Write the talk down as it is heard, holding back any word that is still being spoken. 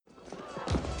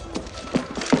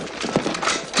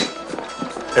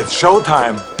It's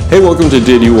showtime. Hey, welcome to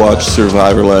Did You Watch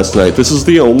Survivor Last Night? This is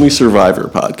the only Survivor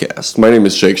podcast. My name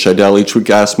is Jake Scheidel. Each week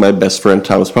I ask my best friend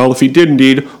Thomas Powell if he did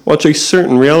indeed watch a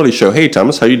certain reality show. Hey,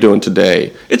 Thomas, how you doing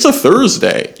today? It's a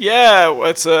Thursday. Yeah,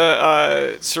 it's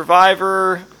a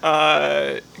Survivor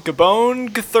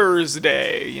Gabon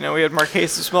Thursday. You know, we had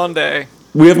Marquesas Monday.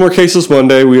 We have Marquesas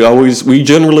Monday. We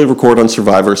generally record on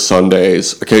Survivor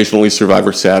Sundays, occasionally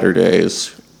Survivor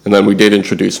Saturdays, and then we did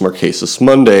introduce Marquesas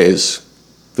Mondays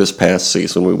this past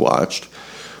season we watched.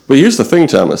 But here's the thing,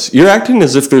 Thomas. You're acting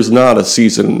as if there's not a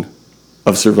season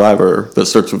of Survivor that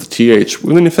starts with a TH,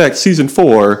 when in fact season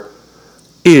 4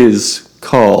 is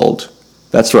called,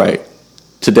 that's right,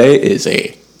 today is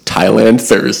a Thailand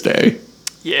Thursday.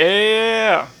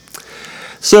 Yeah.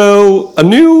 So, a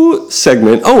new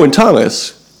segment. Oh, and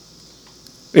Thomas,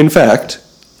 in fact,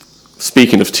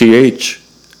 speaking of TH,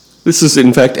 this is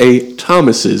in fact a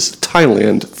Thomas's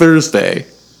Thailand Thursday.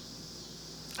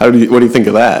 What do you think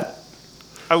of that?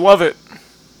 I love it.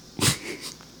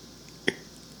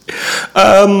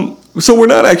 So we're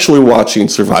not actually watching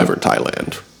Survivor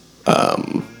Thailand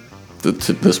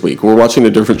this week. We're watching a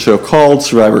different show called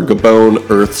Survivor Gabon,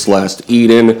 Earth's Last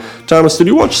Eden. Thomas, did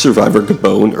you watch Survivor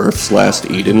Gabon, Earth's Last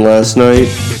Eden last night?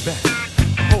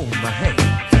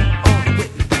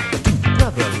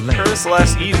 Earth's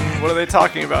Last Eden, what are they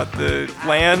talking about? The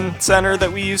LAN center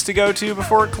that we used to go to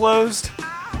before it closed?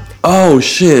 Oh,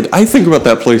 shit. I think about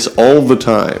that place all the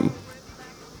time.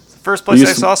 The first place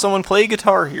I saw someone play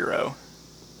Guitar Hero.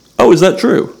 Oh, is that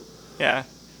true? Yeah.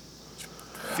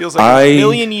 Feels like a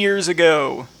million years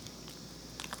ago.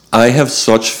 I have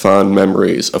such fond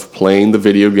memories of playing the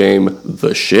video game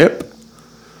The Ship.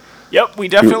 Yep, we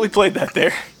definitely played that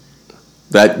there.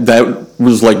 That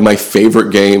was like my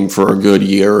favorite game for a good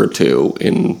year or two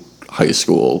in high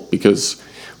school because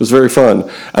it was very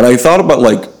fun. And I thought about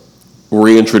like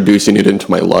reintroducing it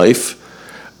into my life.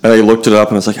 And I looked it up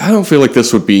and I was like, I don't feel like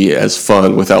this would be as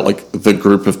fun without like the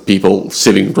group of people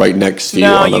sitting right next to you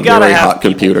on a very hot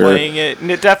computer. Playing it, and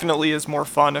it definitely is more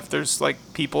fun if there's like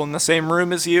people in the same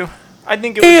room as you. I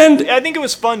think it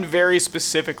was fun very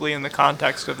specifically in the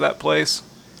context of that place.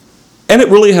 And it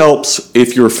really helps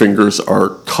if your fingers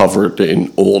are covered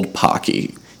in old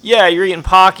Pocky. Yeah, you're eating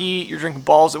Pocky, you're drinking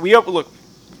Balls. We've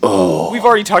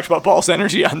already talked about Balls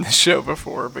Energy on this show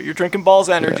before, but you're drinking Balls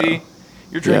Energy. Yeah.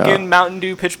 You're drinking Mountain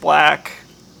Dew Pitch Black.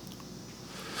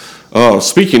 Oh,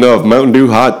 speaking of Mountain Dew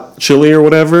Hot Chili or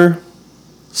whatever,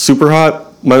 super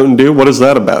hot Mountain Dew, what is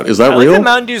that about? Is that real? I think that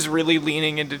Mountain Dew's really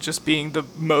leaning into just being the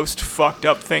most fucked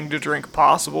up thing to drink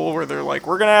possible, where they're like,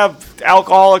 we're going to have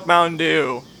alcoholic Mountain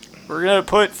Dew. We're going to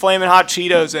put Flamin' Hot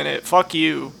Cheetos in it. Fuck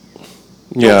you.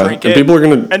 And people are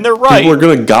going to... And they're right. People are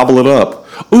going to gobble it up.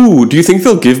 Ooh, do you think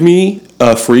they'll give me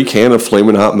a free can of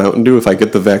Flamin' Hot Mountain Dew if I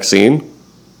get the vaccine?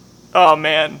 Oh,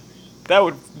 man. That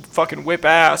would fucking whip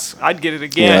ass. I'd get it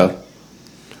again. Yeah.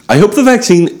 I hope the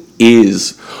vaccine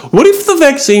is... What if the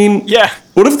vaccine... Yeah.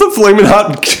 What if the Flamin'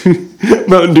 Hot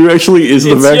Mountain Dew actually is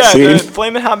the vaccine? Yeah, the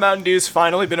Flamin' Hot Mountain Dew's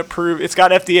finally been approved. It's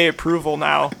got FDA approval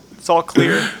now. It's all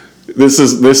clear. This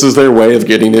is their way of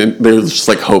getting it. They're just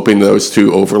like hoping those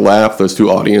two overlap, those two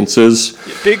audiences.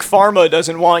 Big Pharma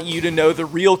doesn't want you to know the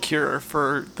real cure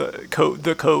for the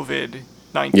COVID-19.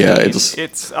 Yeah,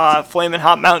 it's Flamin'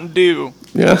 Hot Mountain Dew.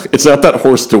 Yeah, it's not that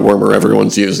horse dewormer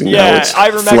everyone's using now. It's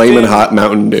Flamin' Hot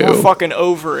Mountain Dew. We're fucking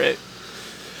over it.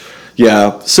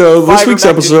 Yeah, so this week's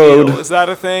episode... Is that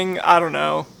a thing? I don't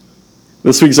know.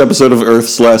 This week's episode of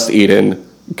Earth's Last Eden...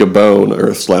 Gabon,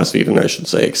 Earth's Last Eden, I should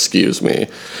say, excuse me.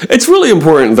 It's really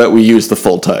important that we use the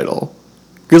full title.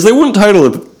 Because they wouldn't title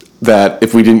it that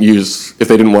if they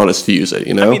didn't want us to use it,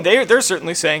 you know? I mean, they're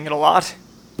certainly saying it a lot.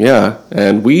 Yeah,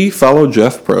 and we follow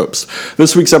Jeff Probst.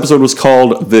 This week's episode was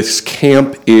called This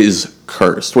Camp is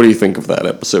Cursed. What do you think of that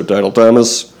episode title,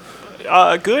 Thomas?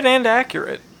 Good and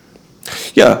accurate.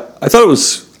 Yeah, I thought it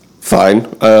was fine.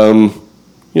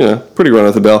 Pretty run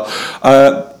of the bell.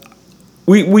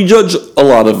 We judge a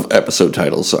lot of episode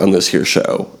titles on this here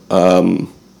show.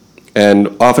 And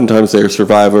oftentimes they're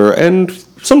Survivor, and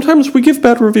sometimes we give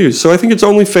bad reviews. So I think it's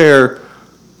only fair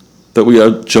that we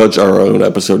judge our own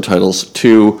episode titles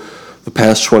to the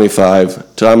past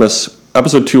 25. Thomas,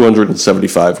 episode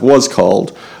 275 was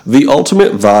called The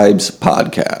Ultimate Vibes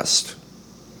Podcast.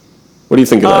 What do you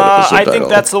think of that episode title? I think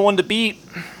that's the one to beat.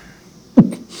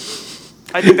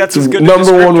 I think that's as good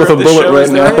number a one with a bullet right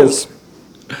now. Is.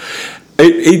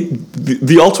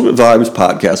 The Ultimate Vibes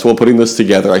Podcast, while putting this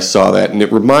together, I saw that, and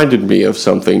it reminded me of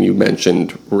something you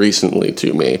mentioned recently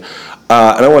to me.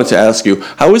 And I wanted to ask you,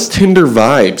 how is Tinder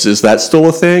Vibes? Is that still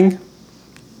a thing?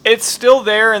 It's still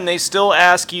there, and they still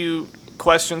ask you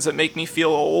questions that make me feel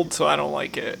old, so I don't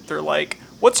like it. They're like,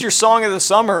 what's your song of the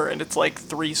summer? And it's like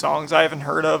 3 songs I haven't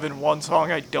heard of and 1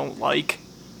 song I don't like.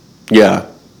 Yeah,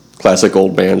 classic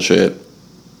old man shit.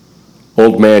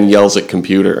 Old man yells at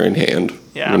computer in hand.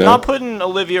 Yeah, I'm not putting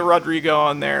Olivia Rodrigo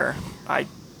on there.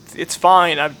 It's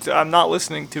fine. I'm not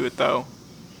listening to it though.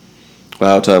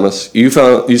 Wow, Thomas, you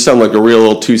sound like a real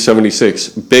old 276.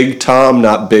 Big Tom,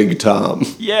 not Big Tom.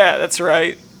 Yeah, that's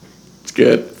right. It's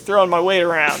good. Throwing my weight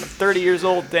around. I'm 30 years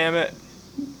old, damn it.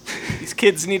 These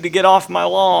kids need to get off my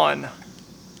lawn.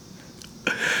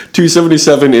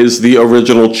 277 is the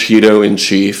original Cheeto in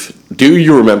Chief. Do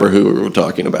you remember who we were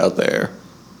talking about there?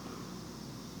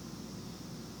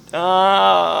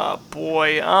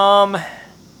 Boy.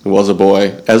 It was a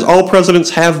boy, as all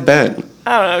presidents have been.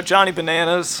 I don't know, Johnny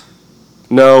Bananas.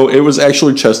 No, it was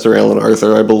actually Chester Alan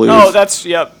Arthur, I believe. Oh, that's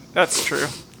true.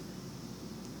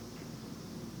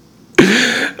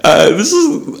 This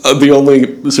is the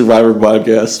only Survivor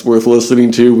podcast worth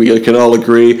listening to. We can all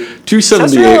agree.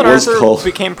 278 was Arthur called.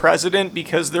 Became president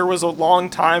because there was a long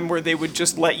time where they would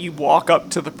just let you walk up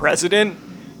to the president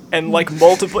and like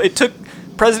multiple. It took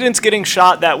presidents getting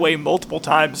shot that way multiple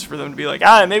times for them to be like,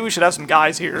 maybe we should have some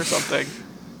guys here or something.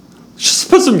 Just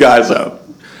put some guys up.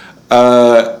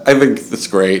 I think that's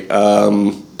great.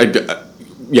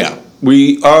 Yeah,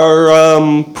 we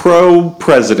are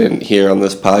pro-president here on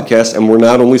this podcast, and we're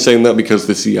not only saying that because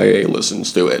the CIA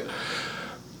listens to it.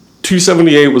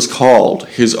 278 was called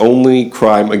His Only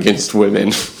Crime Against Women.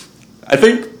 I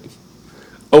think,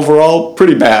 overall,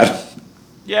 pretty bad.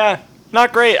 Yeah,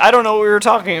 not great. I don't know what we were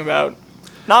talking about.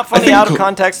 Not funny out of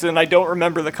context, and I don't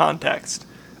remember the context.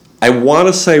 I want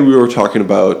to say we were talking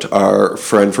about our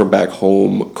friend from back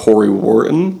home, Corey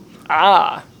Wharton.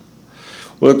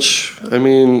 Which, I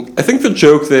mean, I think the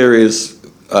joke there is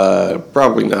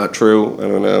probably not true.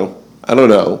 I don't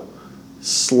know.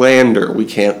 Slander, we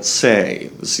can't say.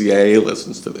 The CIA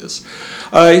listens to this.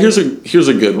 Here's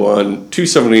a good one.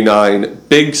 279,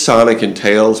 Big Sonic and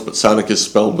Tails, but Sonic is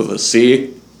spelled with a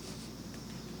C.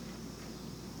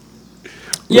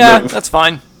 Yeah, that's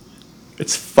fine.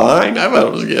 It's fine. I thought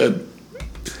it was good.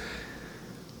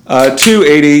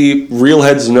 280, Real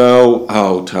Heads Know.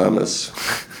 Oh, Thomas.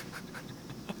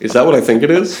 Is that what I think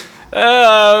it is?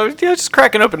 Yeah, just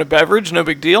cracking open a beverage, no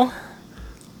big deal.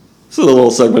 This is a little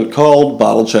segment called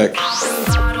Bottle Check.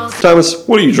 Thomas,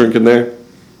 what are you drinking there?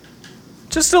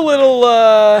 Just a little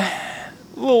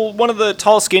one of the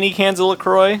tall, skinny cans of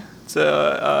LaCroix. It's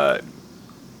a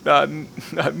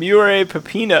Mure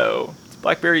Pepino. It's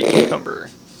blackberry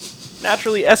cucumber.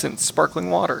 Naturally essence, sparkling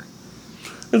water.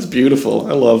 It's beautiful.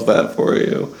 I love that for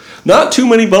you. Not too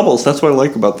many bubbles. That's what I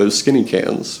like about those skinny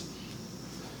cans.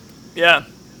 Yeah.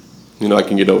 You know, I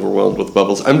can get overwhelmed with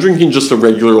bubbles. I'm drinking just a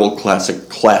regular old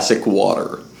classic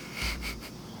water.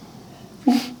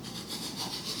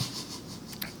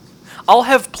 I'll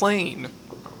have plain.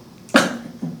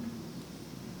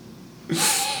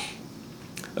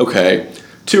 Okay.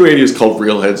 280 is called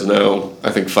Real Heads Know. I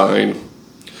think fine.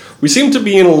 We seem to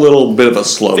be in a little bit of a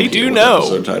slump. They do know.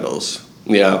 Episode titles.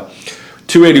 Yeah.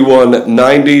 281,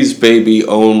 90s baby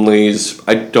onlys.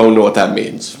 I don't know what that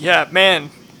means. Yeah,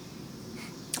 man.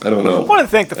 I don't know. I want to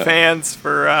thank the fans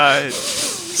for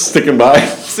sticking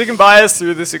by us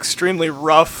through this extremely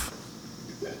rough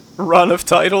run of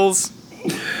titles.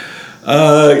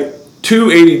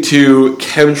 282,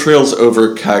 Chemtrails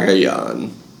over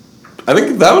Cagayan. I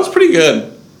think that was pretty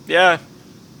good. Yeah.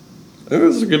 I think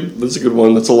that's a good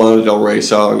one. That's a Lana Del Rey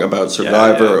song about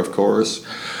Survivor, of course.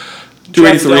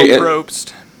 283. Jeff Del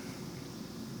Probst.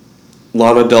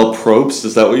 Lana Del Probst,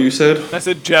 is that what you said? I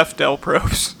said Jeff Del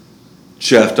Probst.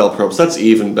 Jeff Del Probst, that's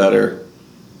even better.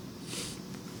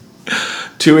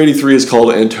 283 is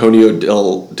called Antonio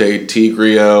de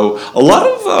Tigrio. A lot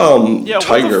of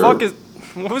Tiger.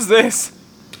 What was this?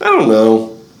 I don't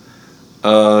know.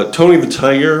 Tony the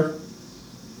Tiger.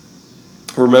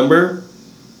 Remember?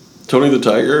 Tony the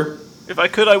Tiger? If I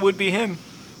could, I would be him.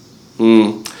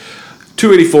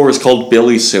 284 is called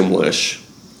Billy Simlish.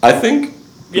 I think.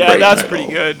 Yeah, that's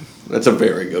pretty good. That's a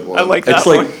very good one. I like that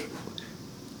one. It's like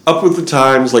up with the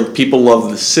times. Like, people love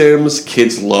The Sims.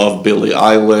 Kids love Billie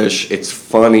Eilish. It's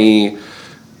funny.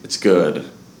 It's good.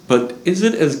 But is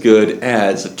it as good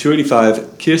as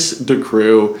 285 Kiss the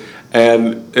Crew?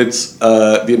 And it's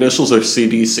the initials are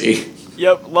CDC.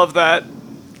 Yep, love that.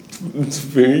 It's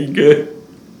very good.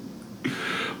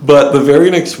 But the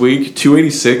very next week,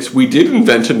 286, we did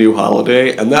invent a new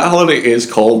holiday, and that holiday is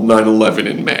called 9/11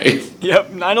 in May.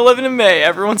 Yep, 9/11 in May.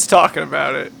 Everyone's talking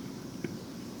about it.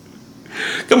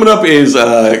 Coming up is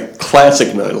classic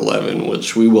 9/11,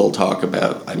 which we will talk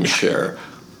about, I'm sure.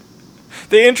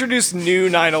 They introduced new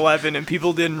 911 and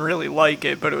people didn't really like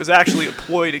it, but it was actually a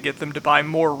ploy to get them to buy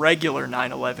more regular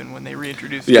 911 when they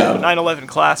reintroduced the 911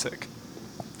 Classic.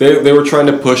 They were trying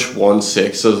to push 1.6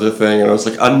 as a thing, and I was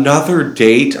like, another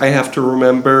date I have to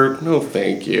remember? No,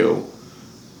 thank you.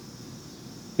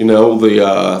 You know,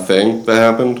 the thing that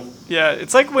happened? Yeah,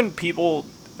 it's like when people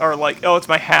are like, oh, it's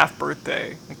my half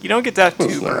birthday. Like, you don't get to have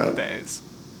two birthdays.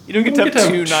 You don't get to have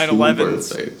two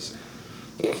 911s.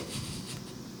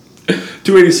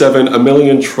 287, A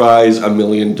Million Tries, $1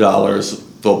 Million,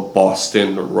 The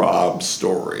Boston Rob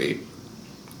Story.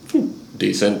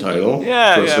 Decent title for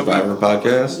a Survivor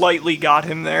podcast. Lightly got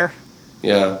him there.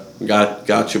 Yeah,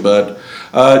 got you, bud.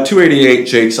 288,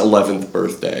 Jake's 11th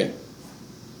birthday.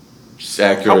 Just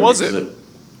accurate. How was it?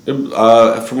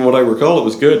 From what I recall, it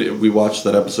was good. We watched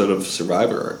that episode of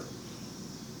Survivor.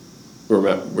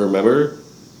 Remember?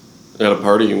 At a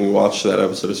party, and we watched that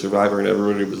episode of Survivor, and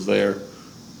everybody was there.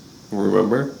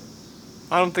 Remember?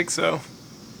 I don't think so.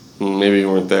 Maybe you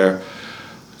weren't there.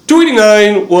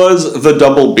 289 was the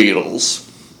Double Beatles.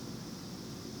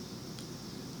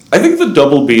 I think the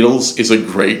Double Beatles is a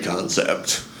great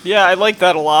concept. Yeah, I like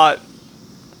that a lot.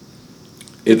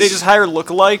 Did they just hire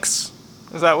lookalikes?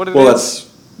 Is that what it is? Well,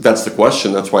 that's the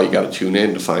question. That's why you got to tune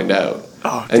in to find out.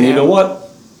 Oh, and you know what?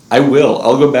 I will.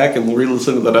 I'll go back and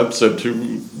re-listen to that episode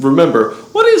to remember,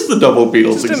 what is the Double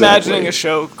Beatles exactly? Just imagining a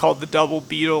show called The Double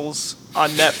Beatles on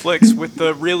Netflix with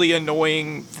the really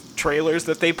annoying trailers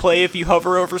that they play if you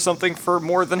hover over something for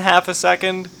more than half a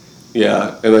second.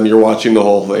 Yeah, and then you're watching the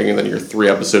whole thing, and then you're 3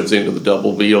 episodes into the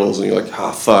Double Beatles, and you're like,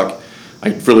 fuck, I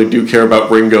really do care about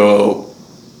Ringo.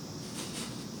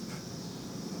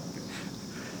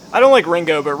 I don't like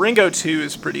Ringo, but Ringo 2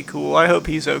 is pretty cool. I hope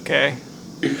he's okay.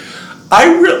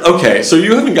 Okay, so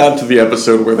you haven't gotten to the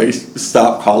episode where they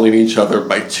stop calling each other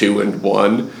by 2 and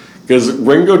 1, because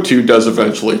Ringo 2 does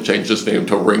eventually change his name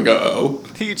to Ringo.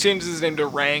 He changes his name to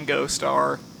Rango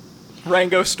Star.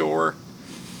 Rango Store.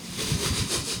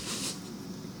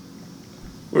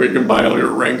 Where you can buy all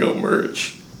your Rango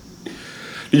merch.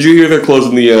 Did you hear they're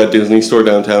closing the Disney store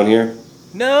downtown here?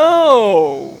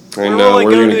 No! I know,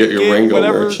 we're going to get your Rango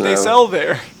merch now. They sell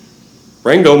there.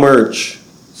 Rango merch.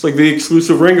 It's like the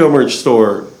exclusive Rango merch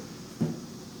store.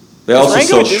 They also Rango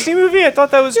sell a Disney movie? I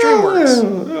thought that was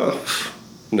DreamWorks.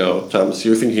 No, Thomas,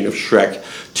 you're thinking of Shrek.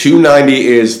 290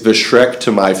 is the Shrek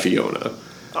to my Fiona.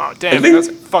 Oh, damn, that's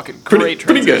a fucking great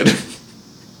Pretty good.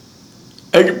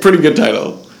 Pretty good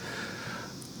title.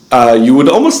 You would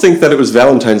almost think that it was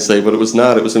Valentine's Day, but it was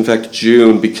not. It was, in fact,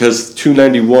 June, because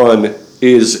 291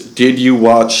 is Did You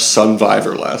Watch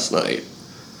Sunvivor last night?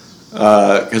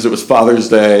 Because it was Father's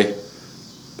Day.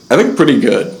 I think pretty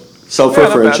good.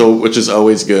 Self-referential, which is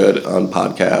always good on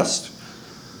podcast.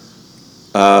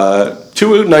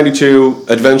 292,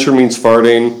 Adventure Means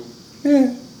Farting.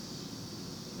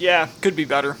 Yeah, could be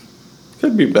better.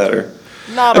 Could be better.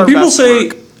 Not and our people best say,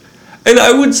 work. and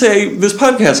I would say this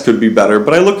podcast could be better,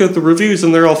 but I look at the reviews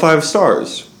and they're all 5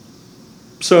 stars.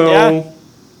 So, yeah.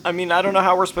 I mean, I don't know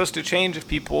how we're supposed to change if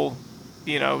people,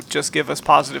 just give us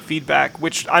positive feedback,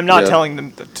 which I'm not telling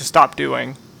them to stop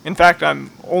doing. In fact,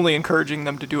 I'm only encouraging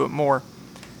them to do it more.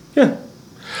 Yeah.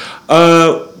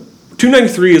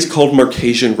 293 is called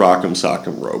Marcasian Rock'em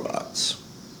Sock'em Robots.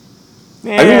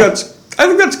 Yeah. I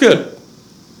think that's good.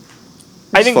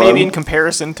 I think maybe in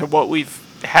comparison to what we've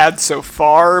had so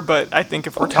far, but I think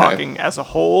if we're talking as a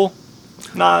whole,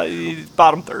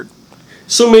 bottom third.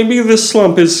 So maybe this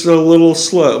slump is a little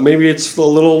slow. Maybe it's a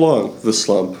little long, the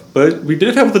slump. But we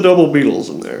did have the Double Beatles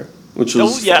in there, which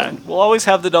was fun. We'll always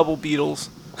have the Double Beatles.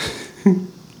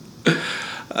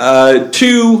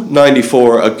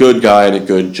 294, a good guy and a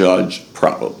good judge,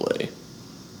 probably.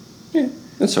 Yeah,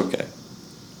 it's okay.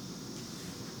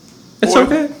 It's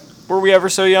okay. Were we ever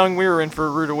so young? We were in for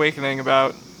a rude awakening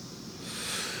about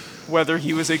whether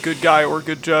he was a good guy or a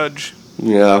good judge.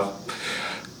 Yeah.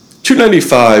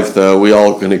 295, though, we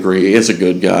all can agree, is a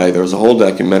good guy. There was a whole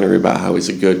documentary about how he's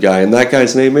a good guy, and that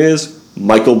guy's name is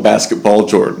Michael Basketball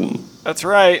Jordan. That's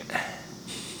right.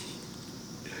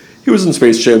 He was in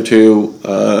Space Jam 2,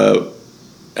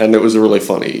 and it was a really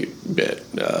funny bit.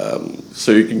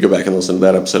 So you can go back and listen to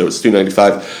that episode. It was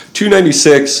 295.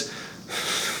 296,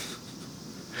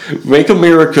 Make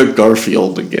America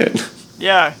Garfield again.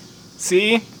 Yeah.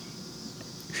 See?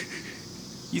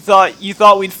 You thought we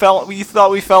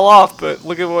fell off, but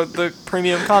look at what the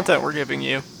premium content we're giving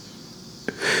you.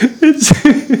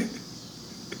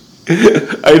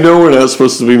 I know we're not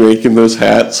supposed to be making those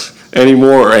hats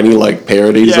anymore, or any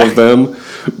parodies of them,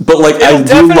 but I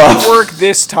do love. Work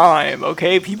this time,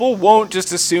 okay? People won't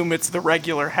just assume it's the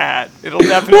regular hat. It'll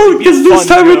definitely be because this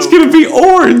time joke. it's gonna be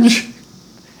orange.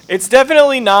 It's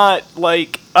definitely not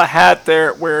like a hat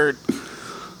there where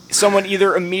someone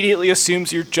either immediately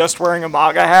assumes you're just wearing a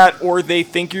MAGA hat, or they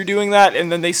think you're doing that, and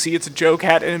then they see it's a joke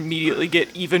hat and immediately get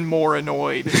even more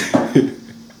annoyed. People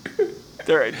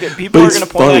are going to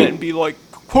point at it and be like,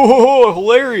 "Oh,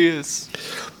 hilarious!"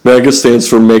 MAGA stands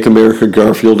for Make America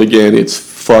Garfield Again. It's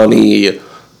funny.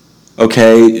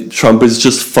 Okay, Trump is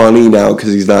just funny now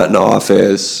because he's not in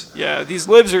office. Yeah, these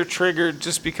libs are triggered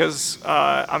just because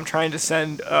I'm trying to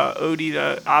send Odie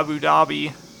to Abu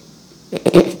Dhabi.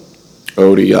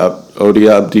 Odie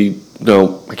Abdi.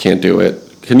 No, I can't do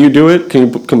it. Can you do it? Can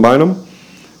you combine them?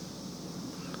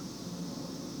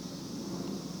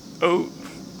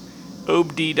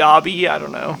 Obdi Dhabi? I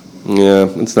don't know. Yeah,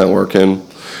 it's not working.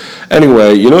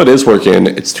 Anyway, you know what is working?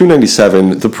 It's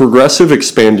 297, the Progressive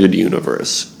Expanded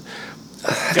Universe.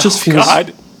 It just feels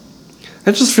like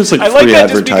I like free that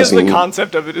just because advertising. the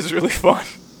concept of it is really fun.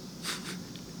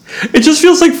 It just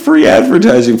feels like free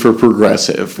advertising for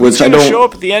Progressive, which It's I going to don't. show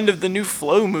up at the end of the new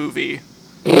Flow movie.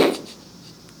 Maybe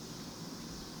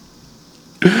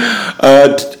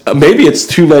it's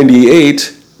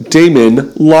 298.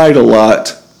 Damon lied a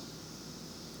lot.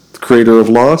 The creator of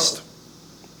Lost.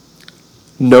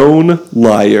 Known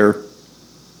liar.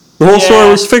 The whole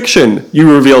story was fiction,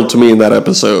 you revealed to me in that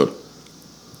episode.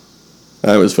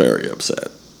 I was very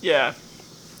upset. Yeah.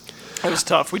 It was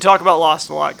tough. We talk about Lost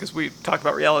a lot because we talk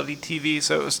about reality TV,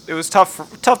 so it was tough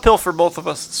pill for both of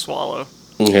us to swallow.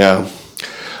 Yeah.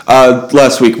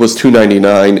 Last week was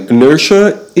 299.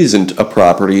 Inertia isn't a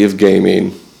property of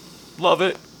gaming. Love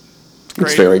it.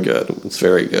 It's It's very good. It's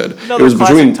very good. Another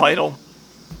classic title.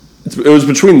 It was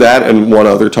between that and one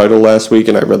other title last week,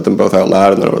 and I read them both out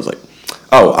loud, and then I was like,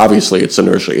 oh, obviously it's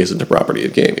Inertia isn't a property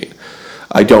of gaming.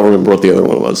 I don't remember what the other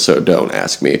one was, so don't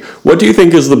ask me. What do you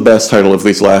think is the best title of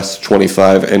these last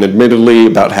 25? And admittedly,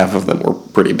 about half of them were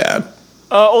pretty bad.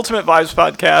 Ultimate Vibes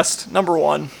Podcast, number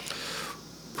 1.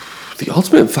 The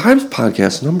Ultimate Vibes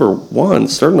Podcast, number 1,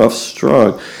 starting off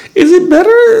strong. Is it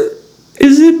better?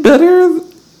 Is it better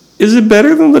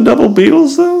than the Double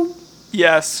Beatles, though?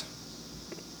 Yes.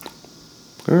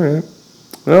 All right.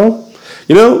 Well,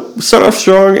 start off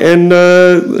strong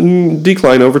and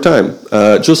decline over time.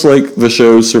 Just like the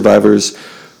show's Survivor's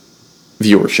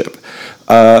viewership.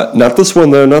 Not this one,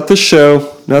 though. Not this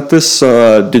show. Not this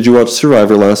Did You Watch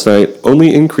Survivor last night.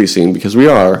 Only increasing because we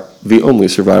are the only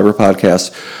Survivor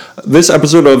podcast. This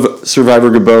episode of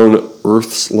Survivor Gabon,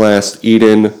 Earth's Last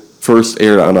Eden, first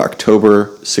aired on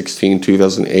October 16,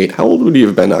 2008. How old would you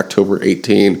have been October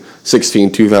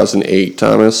 16, 2008,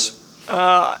 Thomas?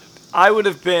 I would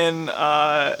have been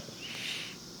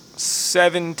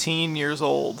 17 years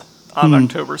old on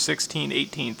October 16,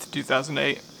 18th,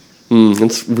 2008.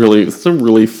 It's a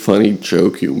really funny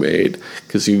joke you made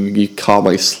because you call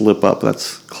my slip up.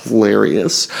 That's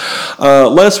hilarious.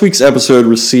 Last week's episode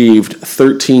received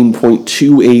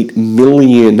 13.28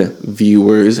 million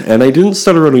viewers, and I didn't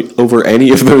stutter over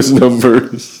any of those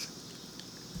numbers.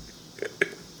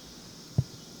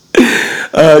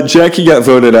 Jackie got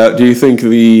voted out. Do you think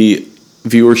the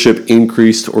viewership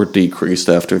increased or decreased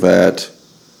after that?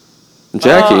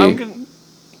 Jackie,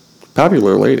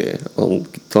 popular lady. I'll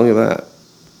tell you that.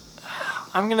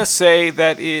 I'm going to say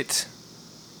that it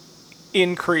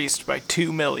increased by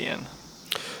 2 million.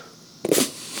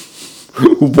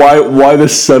 Why the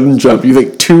sudden jump? You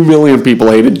think 2 million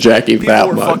people hated Jackie that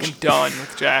much? People were fucking done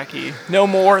with Jackie. No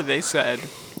more, they said.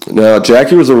 No,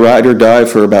 Jackie was a ride or die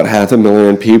for about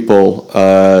 500,000 people.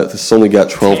 This only got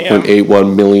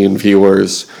 12.81 million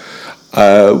viewers.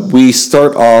 We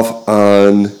start off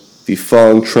on the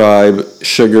Fong tribe.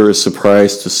 Sugar is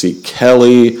surprised to see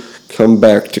Kelly come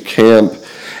back to camp.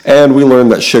 And we learn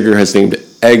that Sugar has named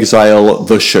Exile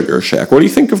the Sugar Shack. What do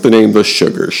you think of the name The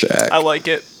Sugar Shack? I like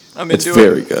it. I'm into it. It's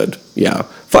very good. Yeah.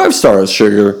 5 stars,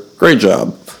 Sugar. Great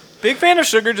job. Big fan of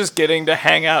Sugar just getting to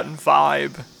hang out and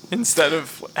vibe instead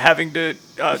of having to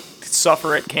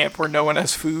suffer at camp where no one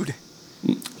has food.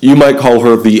 You might call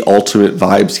her the ultimate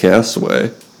vibes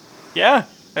castaway. Yeah,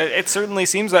 it certainly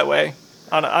seems that way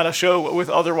on a show with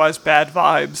otherwise bad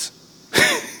vibes.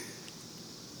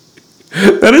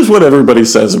 That is what everybody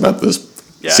says about this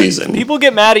season. People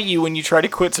get mad at you when you try to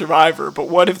quit Survivor, but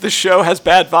what if the show has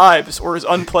bad vibes or is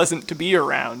unpleasant to be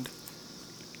around?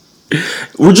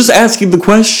 We're just asking the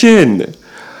question.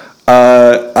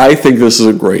 I think this is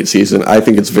a great season. I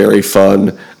think it's very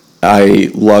fun.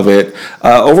 I love it.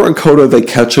 Over in Coda, they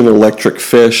catch an electric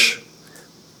fish.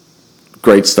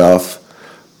 Great stuff.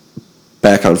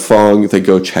 Back on Fong, they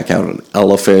go check out an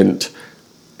elephant.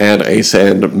 And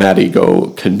Asa and Maddie go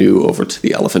canoe over to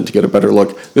the elephant to get a better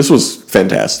look. This was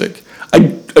fantastic.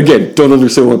 I, again, don't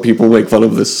understand why people make fun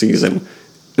of this season.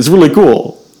 It's really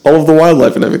cool. All of the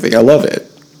wildlife and everything. I love it.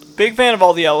 Big fan of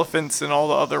all the elephants and all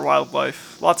the other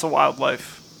wildlife. Lots of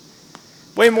wildlife.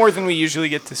 Way more than we usually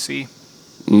get to see.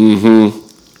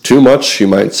 Too much, you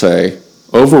might say.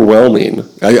 Overwhelming.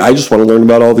 I just want to learn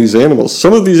about all these animals.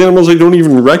 Some of these animals I don't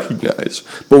even recognize.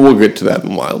 But we'll get to that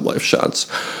in wildlife shots.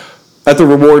 At the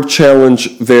reward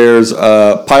challenge, there's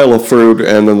a pile of fruit,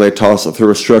 and then they toss it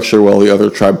through a structure while the other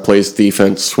tribe plays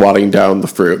defense, swatting down the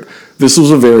fruit. This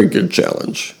was a very good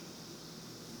challenge.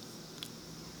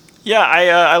 Yeah,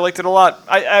 I liked it a lot.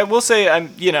 I will say,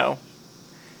 this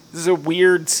is a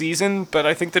weird season, but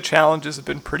I think the challenges have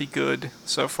been pretty good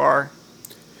so far.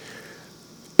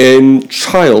 In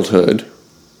childhood,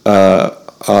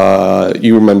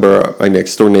 you remember my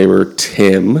next door neighbor,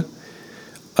 Tim.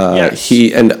 Yes.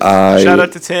 He and I... Shout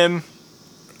out to Tim.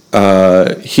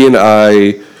 He and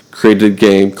I created a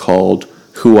game called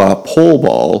Hua Pole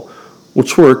Ball,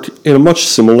 which worked in a much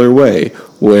similar way,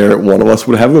 where one of us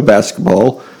would have a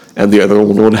basketball, and the other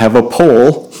one would have a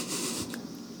pole,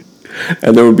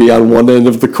 and there would be on one end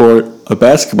of the court a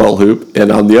basketball hoop,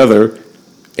 and on the other,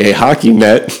 a hockey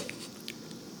net.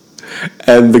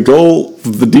 And the goal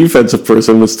of the defensive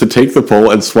person was to take the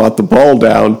pole and swat the ball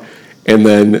down and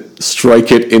then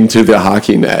strike it into the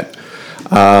hockey net.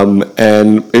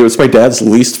 And it was my dad's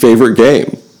least favorite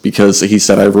game because he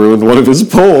said I ruined one of his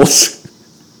poles.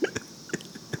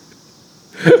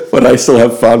 But I still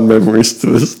have fond memories to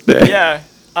this day. Yeah.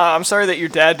 I'm sorry that your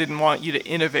dad didn't want you to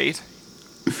innovate.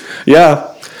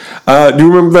 Yeah. Do you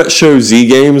remember that show Z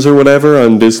Games or whatever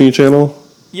on Disney Channel?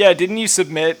 Yeah, didn't you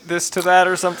submit this to that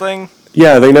or something?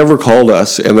 Yeah, they never called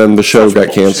us, and then the show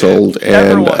got canceled.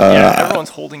 And everyone's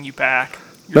holding you back.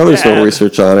 Now there's no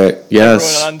research on it.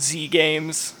 Yes. Everyone on Z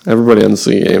Games. Everybody on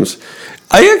Z Games.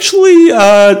 I actually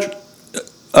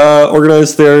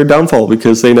organized their downfall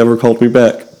because they never called me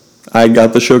back. I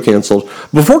got the show canceled.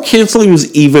 Before canceling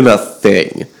was even a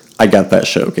thing, I got that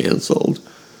show canceled.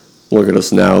 Look at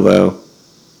us now, though.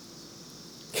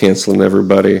 Canceling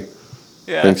everybody.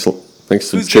 Yeah. Thanks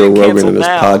to Who's Joe getting Rogan and his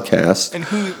canceled now?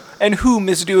 podcast. And whom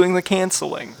is doing the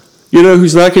canceling? You know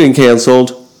who's not getting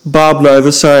canceled? Bob Nye,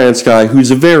 the science guy,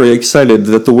 who's very excited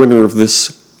that the winner of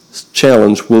this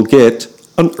challenge will get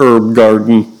an herb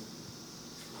garden.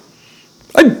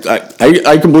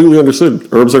 I completely understood.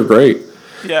 Herbs are great.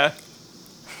 Yeah.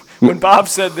 When Bob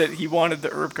said that he wanted the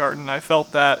herb garden, I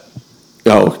felt that.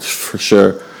 Oh, for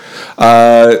sure.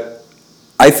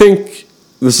 I think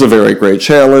this is a very great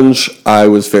challenge. I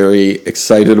was very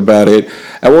excited about it.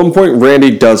 At one point,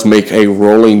 Randy does make a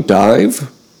rolling dive,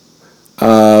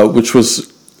 which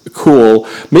was cool.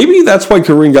 Maybe that's why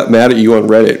Kareem got mad at you on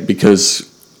Reddit, because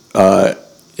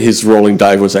his rolling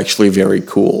dive was actually very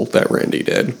cool that Randy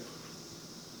did.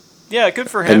 Yeah, good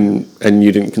for him. And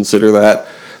you didn't consider that?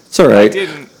 It's all right. I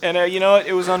didn't. And you know what?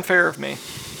 It was unfair of me.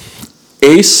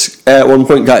 Ace, at one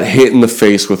point, got hit in the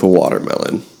face with a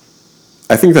watermelon.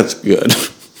 I think that's good.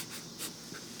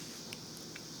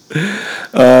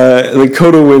 Then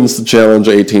Coda wins the challenge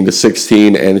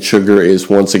 18-16, and Sugar is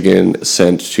once again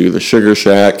sent to the Sugar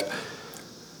Shack.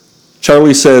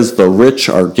 Charlie says the rich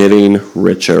are getting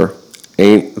richer.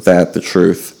 Ain't that the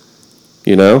truth?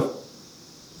 You know?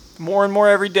 More and more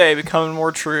every day becoming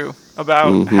more true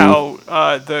about how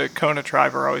the Kona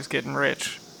tribe are always getting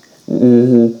rich.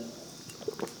 Mm-hmm.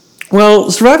 Well,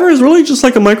 Survivor is really just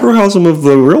like a microcosm of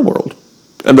the real world.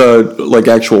 And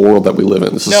the actual world that we live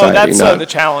in, society. No, that's the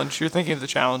challenge. You're thinking of the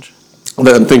challenge.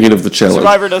 I'm thinking of the challenge.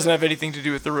 Survivor doesn't have anything to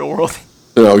do with the real world.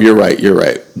 No, you're right.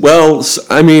 Well,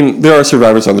 I mean, there are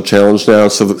survivors on the challenge now,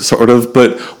 so sort of.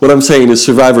 But what I'm saying is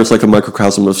Survivor is like a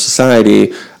microcosm of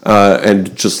society,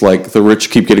 and just like the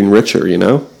rich keep getting richer, you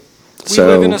know? We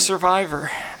live in a Survivor.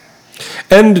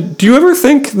 And do you ever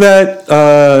think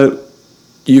that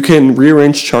you can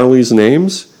rearrange Charlie's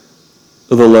names?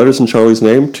 The letters in Charlie's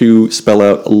name to spell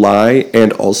out lie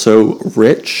and also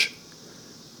rich.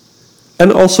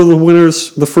 And also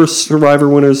the first Survivor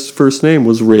winner's first name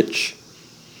was Rich.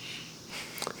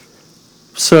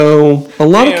 So, a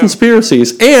lot of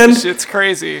conspiracies. And shit's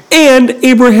crazy. And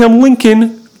Abraham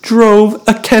Lincoln drove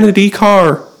a Kennedy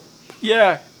car.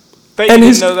 Yeah. Bet you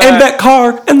didn't know that.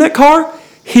 And that car,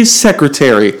 his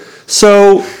secretary.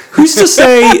 So, who's to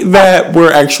say that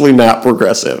we're actually not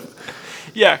progressive?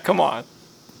 Yeah, come on.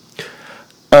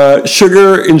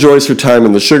 Sugar enjoys her time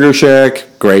in the Sugar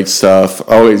Shack. Great stuff.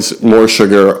 Always more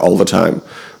sugar all the time.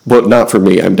 But not for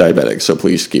me. I'm diabetic, so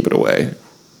please keep it away.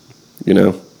 You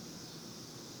know?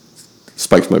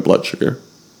 Spikes my blood sugar.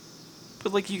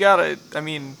 But, you gotta... I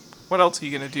mean, what else are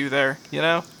you gonna do there, you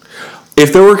know?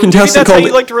 If there were a contestant Maybe that's how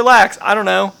you like to relax. I don't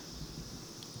know.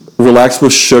 Relax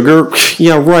with sugar?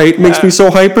 Yeah, right. Yeah. Makes me so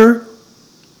hyper.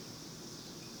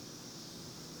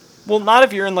 Well, not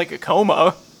if you're in, like, a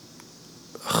coma.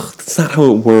 That's not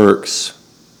how it works.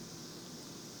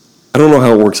 I don't know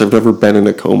how it works. I've never been in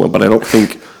a coma, but I don't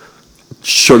think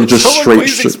sugar, just Someone straight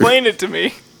please sugar. explain it to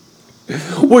me.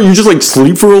 Well, you just like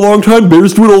sleep for a long time?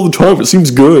 Bears do it all the time. It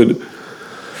seems good.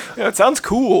 Yeah, it sounds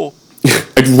cool.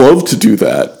 I'd love to do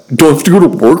that. Don't have to go to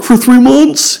work for 3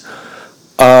 months?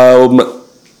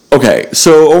 Okay,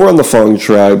 so over on the Fong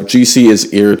tribe, GC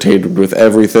is irritated with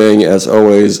everything, as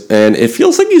always, and it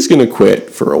feels like he's going to quit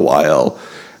for a while.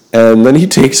 And then he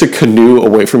takes a canoe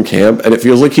away from camp, and it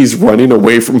feels like he's running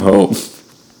away from home.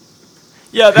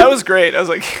 Yeah, that was great. I was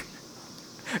like,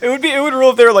 it would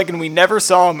rule if they were like, and we never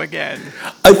saw him again.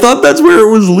 I thought that's where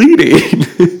it was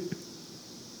leading.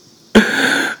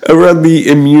 Around the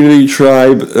immunity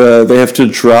tribe, they have to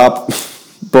drop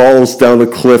balls down a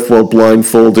cliff while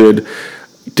blindfolded.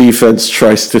 Defense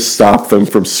tries to stop them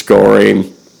from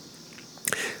scoring.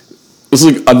 This is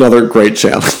like another great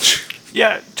challenge.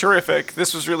 Yeah, terrific.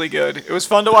 This was really good. It was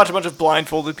fun to watch a bunch of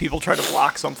blindfolded people try to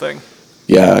block something.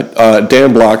 Yeah,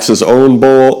 Dan blocks his own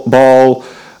ball.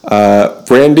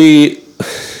 Randy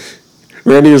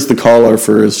is the caller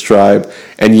for his tribe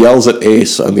and yells at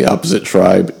Ace on the opposite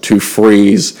tribe to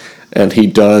freeze, and he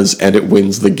does, and it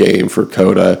wins the game for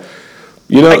Coda.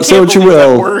 You know, say what you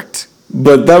will, that worked.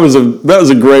 But that was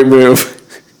a great move.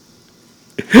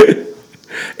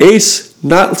 Ace,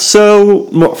 not so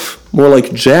more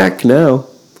like Jack now,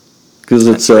 because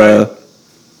it's right.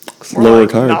 lower like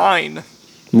card. 9.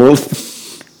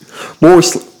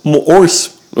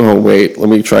 Oh wait, let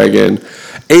me try again.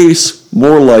 Ace,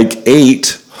 more like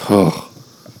 8. Oh.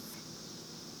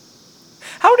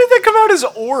 How did that come out as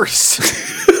Orse?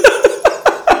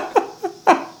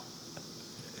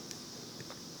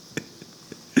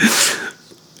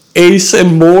 Ace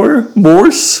and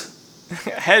Morse?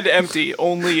 Head empty,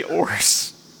 only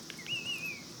Orse.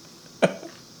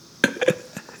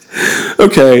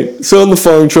 Okay, so in the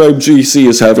Fong tribe, GC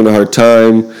is having a hard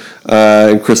time,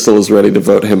 and Crystal is ready to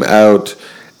vote him out.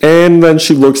 And then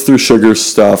she looks through Sugar's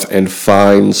stuff and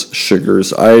finds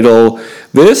Sugar's idol.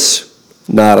 This,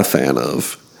 not a fan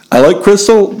of. I like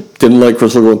Crystal, didn't like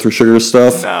Crystal going through Sugar's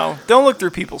stuff. No, don't look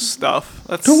through people's stuff.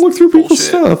 Don't look through people's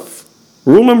stuff.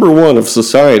 Rule number 1 of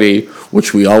society,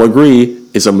 which we all agree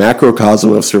is a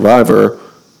macrocosm of Survivor,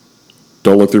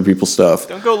 don't look through people's stuff.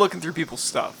 Don't go looking through people's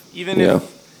stuff, even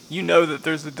if you know that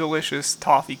there's a delicious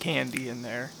toffee candy in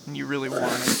there and you really want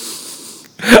it.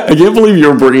 I can't believe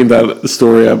you're bringing that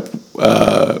story up.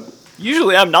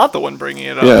 Usually I'm not the one bringing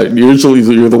it up. Yeah, usually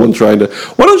you're the one trying to.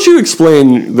 Why don't you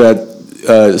explain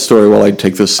that story while I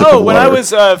take this sip of water? When I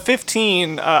was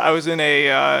 15, I was in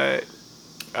a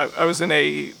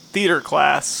theater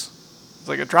class. It was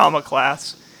like a drama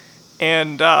class,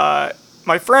 and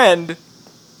my friend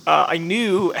I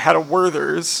knew had a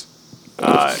Werther's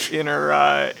in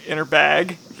her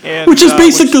bag. And, which is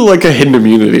basically like a hidden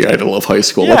immunity idol of high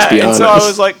school, let's be honest. And so I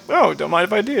was like, oh, don't mind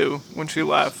if I do, when she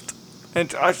left.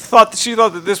 And I thought she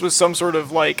thought that this was some sort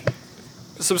of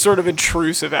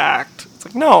intrusive act. It's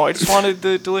like, no, I just wanted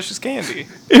the delicious candy.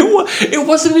 It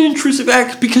wasn't an intrusive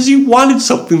act because you wanted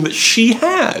something that she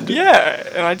had. Yeah,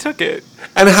 and I took it.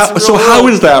 And how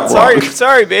is that wrong?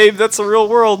 Sorry, babe, that's the real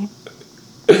world.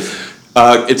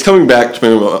 It's coming back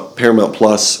to Paramount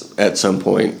Plus at some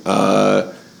point.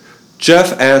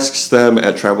 Jeff asks them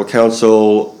at Tribal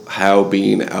Council how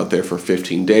being out there for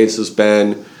 15 days has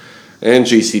been. And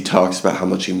GC talks about how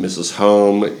much he misses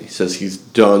home. He says he's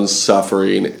done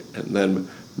suffering. And then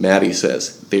Maddie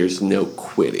says, there's no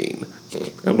quitting.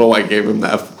 I don't know why I gave him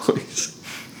that voice.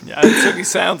 Yeah, that's what he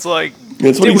sounds like.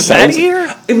 That's what he sounds like.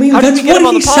 Here? I mean, that's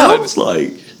what he sounds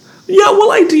like. Yeah,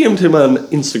 well, I DM'd him on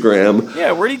Instagram.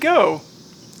 Yeah, where'd he go?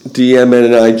 DM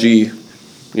and an IG,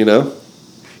 you know?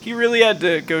 He really had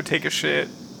to go take a shit.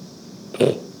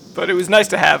 But it was nice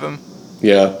to have him.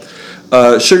 Yeah.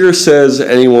 Sugar says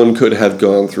anyone could have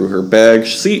gone through her bag.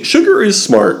 See, Sugar is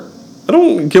smart. I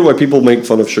don't get why people make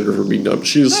fun of Sugar for being dumb.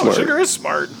 She is smart. Sugar is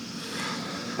smart.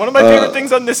 One of my favorite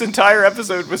things on this entire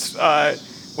episode was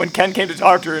when Ken came to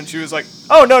talk to her and she was like,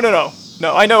 oh, no.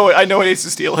 No, I know what Ace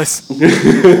of Steel is.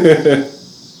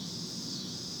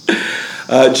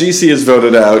 GC is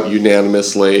voted out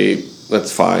unanimously. That's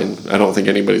fine. I don't think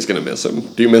anybody's going to miss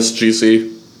him. Do you miss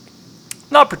GC?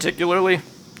 Not particularly.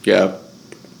 Yeah.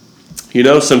 You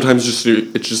know, sometimes it's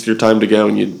just your time to go,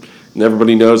 and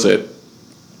everybody knows it.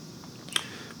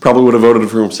 Probably would have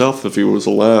voted for himself if he was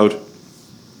allowed.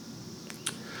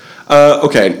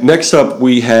 Okay, next up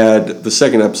we had the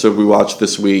second episode we watched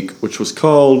this week, which was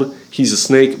called He's a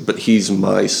Snake, But He's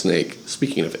My Snake.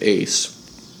 Speaking of Ace.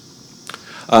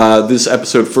 This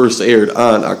episode first aired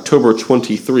on October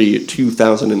 23,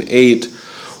 2008.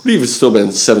 Would you have still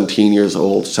been 17 years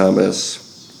old, Thomas?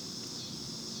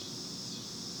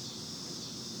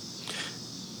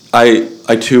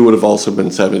 I too would have also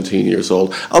been 17 years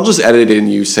old. I'll just edit in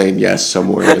you saying yes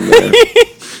somewhere in there.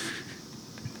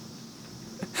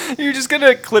 You're just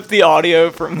gonna clip the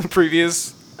audio from the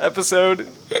previous episode.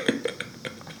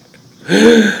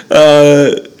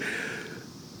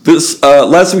 This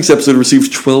last week's episode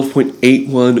received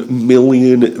 12.81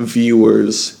 million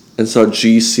viewers and saw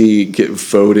GC get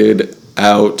voted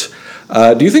out.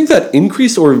 Do you think that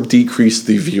increased or decreased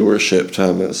the viewership,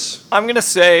 Thomas? I'm gonna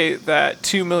say that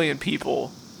 2 million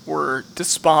people were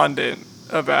despondent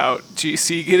about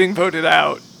GC getting voted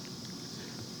out.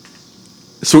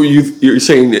 So you're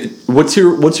saying what's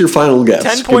your final guess?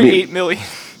 10.8 million.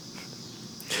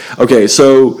 Okay,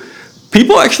 so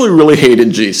people actually really hated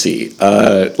GC.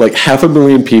 Like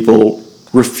 500,000 people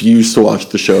refused to watch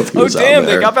the show if he was on there.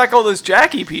 They got back all those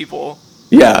Jackie people.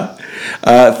 Yeah.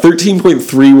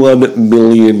 13.31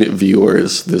 million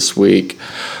viewers this week.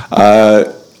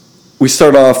 We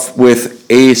start off with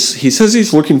Ace. He says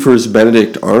he's looking for his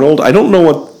Benedict Arnold. I don't know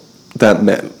what that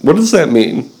meant. What does that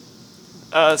mean?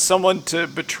 Someone to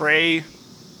betray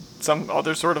some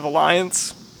other sort of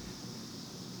alliance.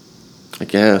 I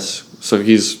guess. So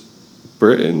he's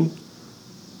Britain?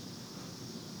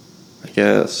 I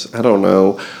guess. I don't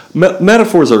know.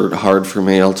 Metaphors are hard for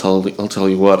me. I'll tell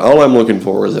you what. All I'm looking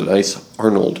for is a nice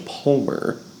Arnold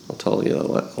Palmer. I'll tell you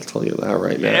that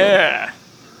right now. Yeah.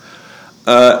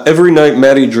 Every night,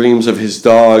 Maddie dreams of his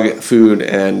dog, food,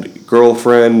 and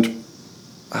girlfriend.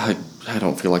 I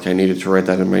don't feel like I needed to write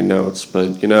that in my notes,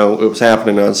 but, it was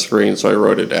happening on screen, so I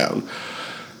wrote it down.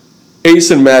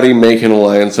 Ace and Maddie make an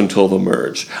alliance until the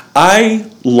merge. I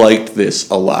liked this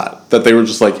a lot. That they were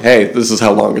just like, hey, this is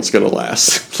how long it's going to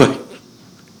last.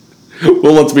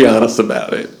 Well, let's be honest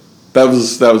about it. That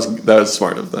was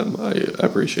smart of them. I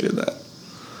appreciated that.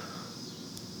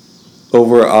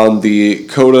 Over on the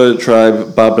Coda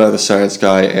tribe, Bob Nye the Science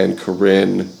Guy and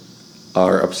Corinne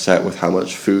are upset with how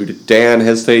much food Dan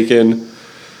has taken.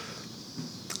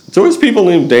 It's always people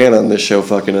named Dan on this show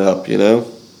fucking up,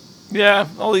 Yeah,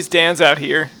 all these Dans out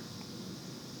here.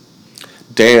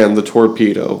 Dan the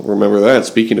Torpedo. Remember that?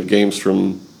 Speaking of games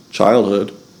from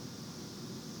childhood.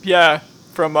 Yeah,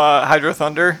 from Hydro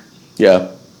Thunder.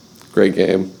 Yeah, great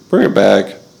game. Bring it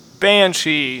back.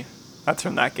 Banshee. That's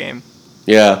from that game.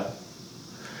 Yeah.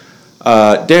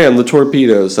 Dan the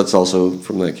Torpedoes. That's also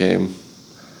from that game.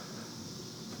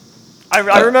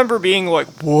 I remember being like,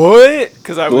 what?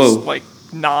 Because I was like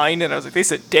 9 and I was like, they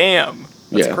said damn.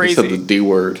 That's crazy. They said the D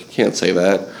word. Can't say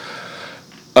that.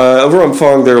 Over on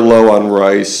Fong, they're low on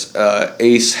rice.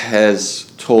 Ace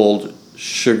tells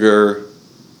Sugar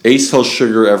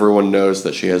everyone knows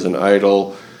that she has an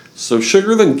idol. So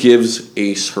Sugar then gives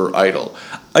Ace her idol.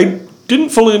 I didn't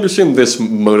fully understand this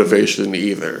motivation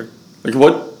either. Like,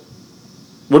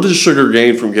 what does Sugar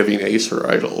gain from giving Ace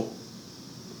her idol?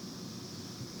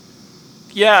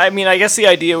 Yeah, I mean, I guess the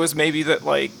idea was maybe that,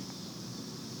 like...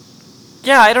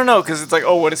 Yeah, I don't know, because it's like,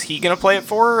 oh, what is he going to play it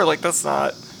for? Like, that's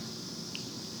not...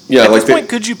 Yeah, At this point,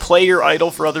 could you play your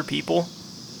idol for other people?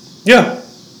 Yeah.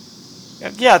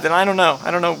 Yeah, then I don't know.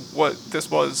 I don't know what this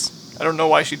was. I don't know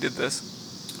why she did this.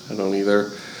 I don't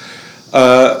either.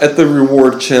 At the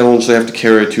reward challenge, they have to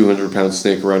carry a 200-pound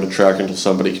snake around a track until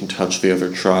somebody can touch the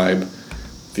other tribe.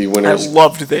 The winners... I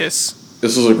loved this.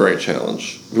 This was a great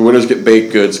challenge. The winners get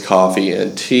baked goods, coffee,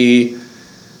 and tea.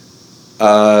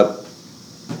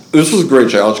 This was a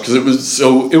great challenge because it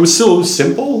was so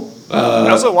simple. I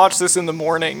also watched this in the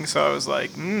morning, so I was like,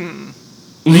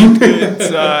 baked goods,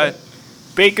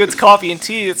 baked goods, coffee, and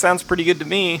tea. It sounds pretty good to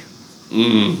me.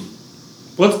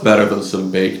 What's better than some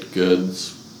baked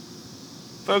goods?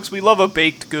 Folks, we love a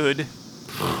baked good.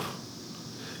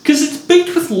 Because it's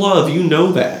baked with love, you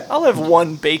know that. I'll have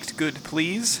one baked good,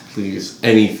 please. Please,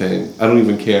 anything. I don't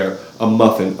even care. A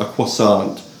muffin, a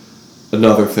croissant,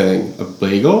 another thing. A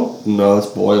bagel? No,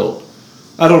 that's boiled.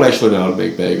 I don't actually know how to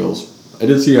make bagels. I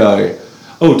did see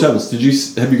Oh, Thomas,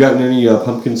 have you gotten any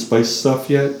pumpkin spice stuff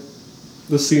yet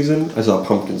this season? I saw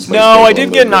pumpkin spice. No, I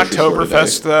did get an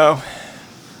Oktoberfest, though.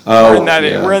 Oh,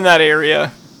 we're in that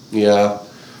area. Yeah.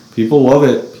 People love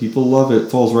it. It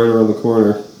falls right around the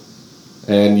corner.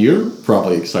 And you're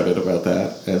probably excited about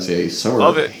that as a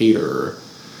summer hater.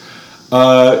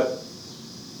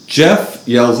 Jeff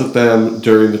yells at them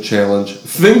during the challenge,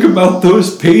 think about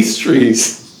those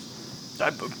pastries.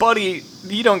 Buddy,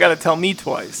 you don't got to tell me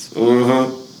twice.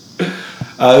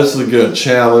 This is a good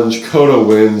challenge. Coda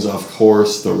wins, of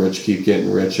course. The rich keep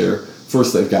getting richer.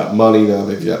 First they've got money, now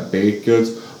they've got baked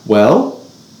goods. Well,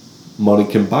 money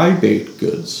can buy baked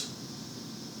goods.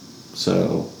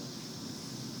 So...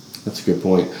 That's a good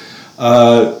point.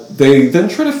 They then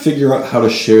try to figure out how to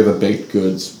share the baked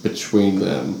goods between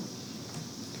them.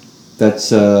 That's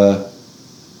the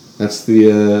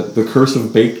curse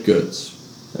of baked goods,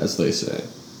 as they say.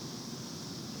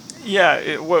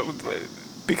 Yeah,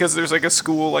 because there's like a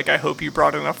school, like, I hope you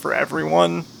brought enough for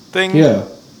everyone thing. Yeah,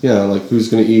 like who's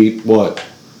going to eat what?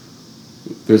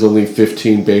 There's only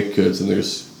 15 baked goods and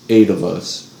there's 8 of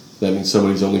us. That means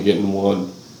somebody's only getting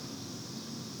one.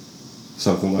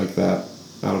 Something like that.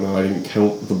 I don't know, I didn't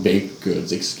count the baked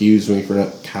goods. Excuse me for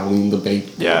not counting the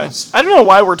baked goods. I don't know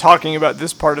why we're talking about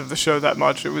this part of the show that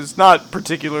much. It was not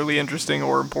particularly interesting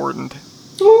or important.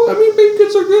 Well, I mean, baked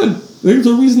goods are good. There's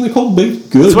a reason they're called baked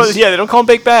goods. They don't call them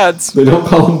baked bads. They don't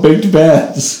call them baked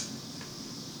bads.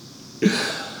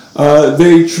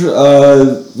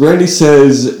 Randy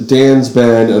says Dan's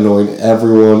been annoying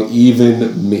everyone,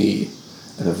 even me.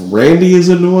 And if Randy is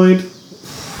annoyed...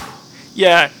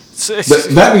 Yeah.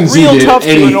 That means real he did tough to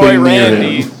annoy anything near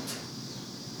Randy. him.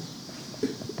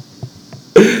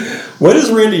 When is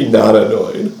Randy not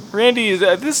annoyed? Randy is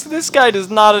this guy does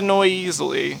not annoy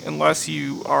easily unless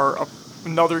you are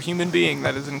another human being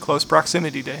that is in close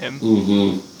proximity to him.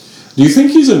 Mm-hmm. Do you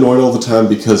think he's annoyed all the time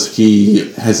because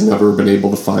he has never been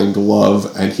able to find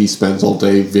love and he spends all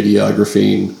day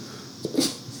videographing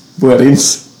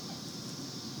weddings?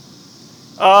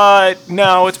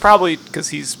 No, it's probably because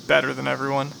he's better than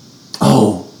everyone.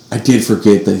 Oh, I did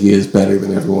forget that he is better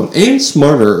than everyone. And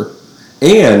smarter.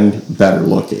 And better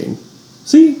looking.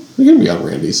 See, we're going to be on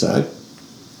Randy's side.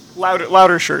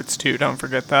 Louder shirts, too. Don't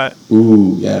forget that.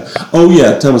 Ooh, yeah. Oh,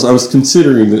 yeah, Thomas, I was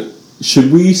considering,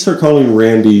 should we start calling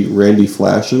Randy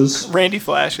Flashes? Randy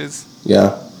Flashes.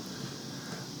 Yeah.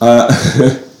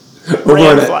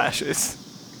 Flashes.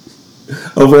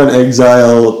 Over on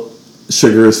Exile,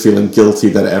 Sugar is feeling guilty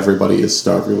that everybody is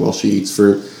starving while she eats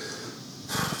fruit.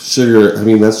 Sugar, I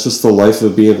mean, that's just the life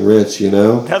of being rich, you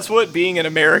know? That's what being an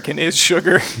American is,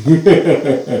 Sugar.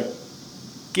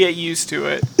 Get used to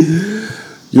it.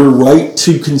 Your right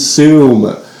to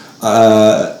consume.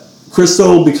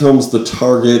 Crystal becomes the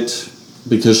target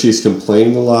because she's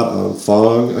complaining a lot on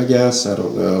Fong, I guess. I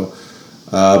don't know.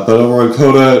 But over on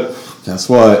Coda, guess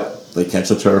what? They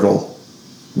catch a turtle.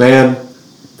 Man,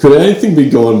 could anything be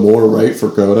going more right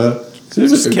for Coda?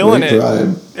 Seems like killing it.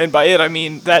 Drive. And by it, I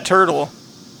mean that turtle.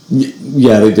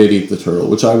 Yeah, they did eat the turtle,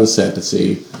 which I was sad to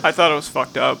see. I thought it was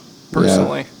fucked up,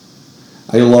 personally.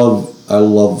 Yeah. I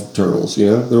love turtles, you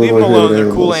know? Leave them alone, they're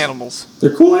cool animals.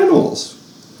 They're cool animals.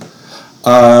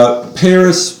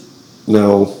 Paris,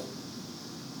 no.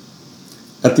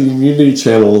 At the Immunity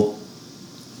Channel,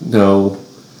 no.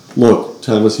 Look,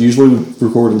 Thomas, usually we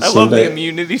record on Sunday. I love the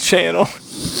Immunity Channel.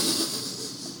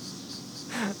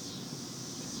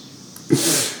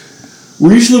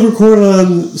 We usually record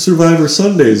on Survivor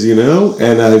Sundays, you know?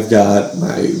 And I've got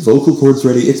my vocal cords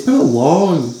ready. It's been a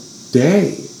long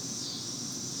day.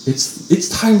 It's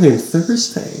Thailand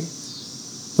Thursday.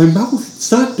 My mouth,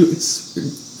 it's not...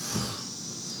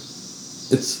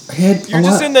 I had You're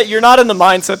just in that you're not in the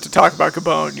mindset to talk about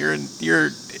Gabon.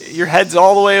 Your head's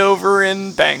all the way over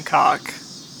in Bangkok.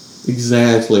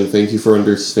 Exactly. Thank you for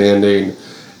understanding.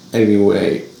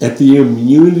 Anyway, at the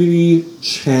Immunity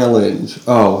Challenge,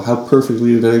 oh, how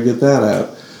perfectly did I get that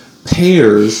out?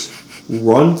 Pairs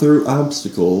run through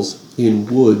obstacles in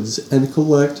woods and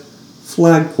collect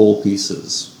flagpole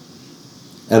pieces.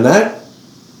 And that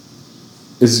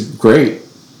is great.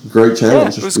 Great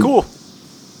challenge. Yeah, it was cool.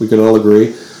 We can all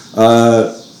agree.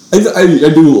 I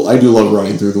do love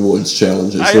running through the woods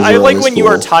challenges. I like when you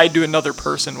are tied to another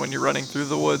person when you're running through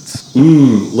the woods.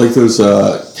 Like those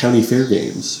county fair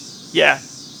games. Yeah.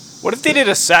 What if they did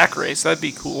a sack race? That'd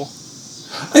be cool.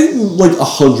 I'm like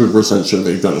 100% sure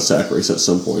they've done a sack race at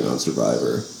some point on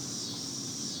Survivor.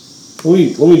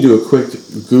 Let me do a quick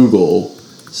Google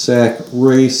sack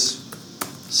race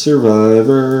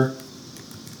Survivor,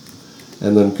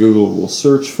 and then Google will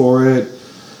search for it.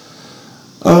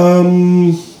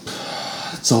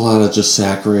 It's a lot of just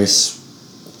sack race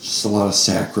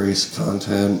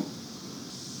content.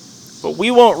 But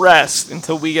we won't rest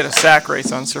until we get a sack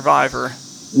race on Survivor.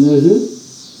 Mm-hmm.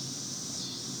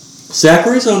 Sack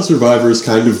race on Survivor is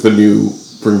kind of the new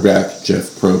bring back Jeff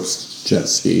Probst jet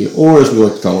ski, or as we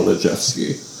like to call it, a Jeff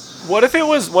ski. What if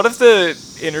the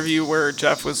interview where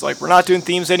Jeff was like, we're not doing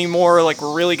themes anymore, like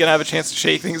we're really gonna have a chance to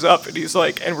shake things up, and he's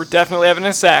like, and we're definitely having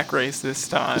a sack race this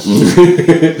time.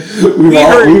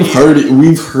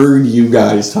 We've heard you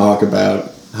guys talk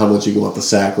about how much you want the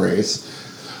sack race.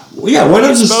 Well, yeah, why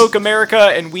not just spoke America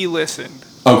and we listened.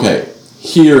 Okay,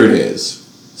 here it is.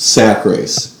 Sack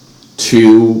race.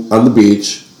 2 on the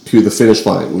beach to the finish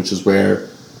line, which is where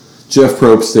Jeff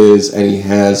Probst is, and he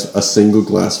has a single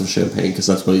glass of champagne, because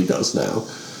that's what he does now.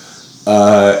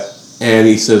 And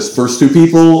he says, first two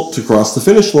people to cross the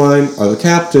finish line are the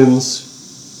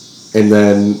captains, and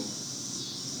then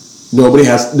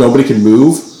nobody can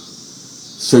move,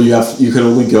 so you can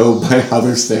only go by how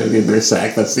they're standing in their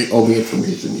sack. That's the only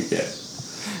information you get.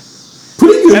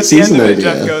 Pretty good season idea. At the end of it,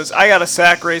 Jeff goes, I got a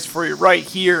sack race for you right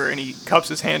here, and he cups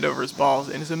his hand over his balls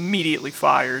and is immediately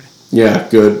fired. Yeah,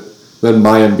 good. Then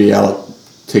Mayim Bialik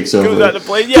takes over. Goes out to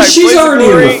play. Yeah, she's already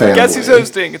in the family. Guess who's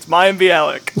hosting? It's Mayim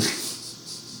Bialik.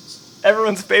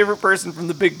 Everyone's favorite person from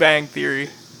The Big Bang Theory.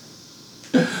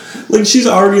 Like, she's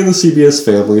already in the CBS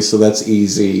family, so that's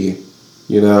easy.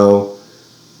 You know?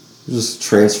 Just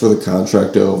transfer the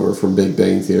contract over from Big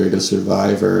Bang Theory to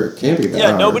Survivor. Can't be that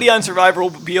hard. Nobody on Survivor will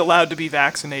be allowed to be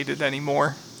vaccinated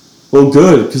anymore. Well,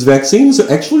 good, because vaccines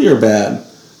actually are bad.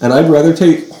 And I'd rather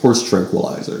take horse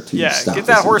tranquilizer to stop get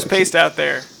that horse paste out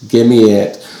there. Give me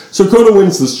it. So Kona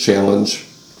wins this challenge,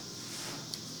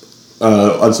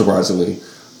 unsurprisingly.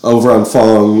 Over on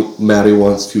Fong, Maddie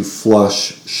wants to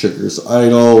flush Sugar's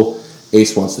idol.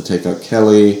 Ace wants to take out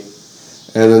Kelly.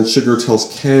 And then Sugar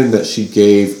tells Ken that she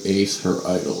gave Ace her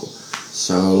idol.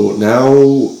 So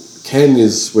now Ken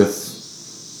is with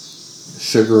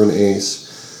Sugar and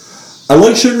Ace. I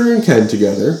like Sugar and Ken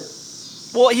together.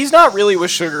 Well, he's not really with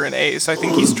Sugar and Ace. I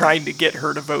think he's trying to get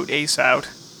her to vote Ace out.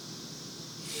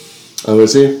 Oh,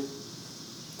 is he?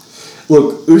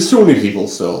 Look, there's so many people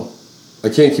still. I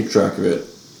can't keep track of it.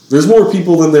 There's more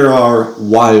people than there are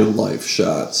wildlife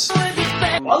shots.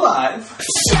 Alive.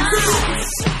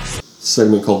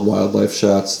 Segment called Wildlife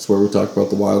Shots. It's where we talk about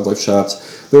the wildlife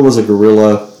shots. There was a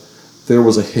gorilla. There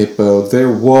was a hippo.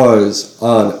 There was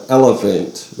an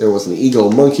elephant. There was an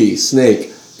eagle, monkey,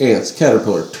 snake, ants,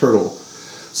 caterpillar, turtle.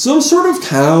 Some sort of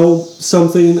cow,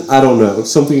 something. I don't know.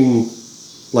 Something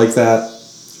like that.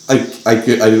 I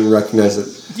didn't recognize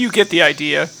it. You get the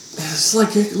idea. It's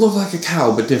like it looked like a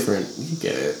cow, but different. You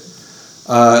get it.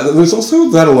 There's also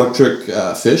that electric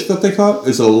fish that they caught.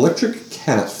 It's an electric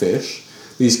catfish.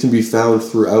 These can be found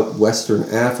throughout Western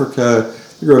Africa.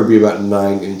 They're going to be about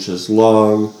 9 inches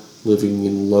long, living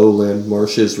in lowland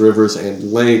marshes, rivers,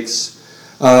 and lakes.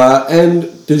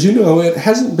 And did you know, it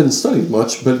hasn't been studied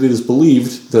much, but it is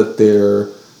believed that their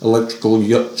electrical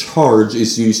charge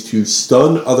is used to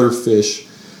stun other fish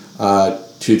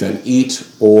to then eat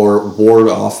or ward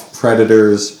off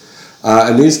predators.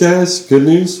 And these guys, good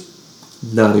news,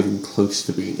 not even close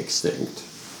to being extinct.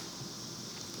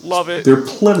 Love it. They're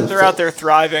plentiful. They're out there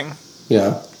thriving.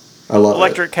 Yeah, I love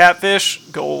Electric catfish,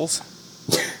 goals.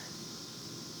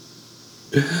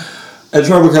 At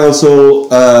Tribal Council,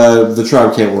 the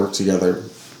tribe can't work together.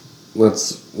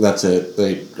 That's it.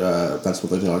 That's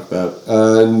what they talk about.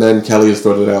 And then Kelly is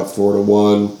voted out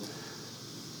 4-1.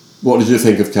 What did you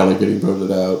think of Kelly getting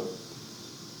voted out?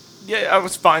 Yeah, I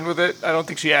was fine with it. I don't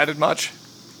think she added much.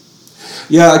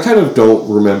 Yeah, I kind of don't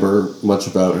remember much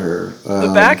about her.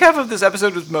 The back half of this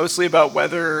episode was mostly about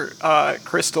whether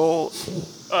Crystal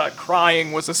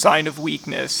crying was a sign of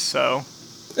weakness, so...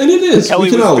 And it is.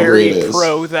 Kelly was very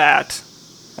pro that.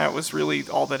 That was really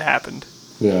all that happened.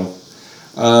 Yeah.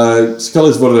 So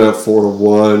Kelly's voted out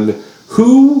 4-1.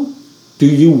 Who do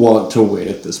you want to win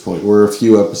at this point? We're a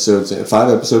few episodes in. 5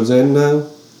 episodes in now?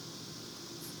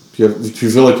 Do you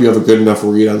feel like you have a good enough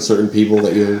read on certain people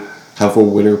that you have a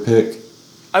winner pick?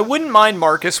 I wouldn't mind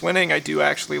Marcus winning. I do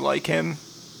actually like him.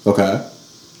 Okay.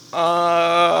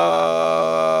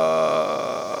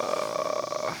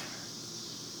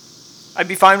 I'd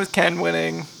be fine with Ken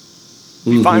winning.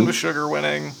 Be fine with Sugar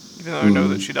winning, even though I know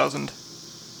that she doesn't.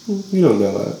 You don't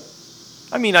know that.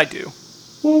 I mean, I do.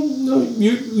 Well, no,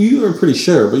 you are pretty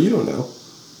sure, but you don't know.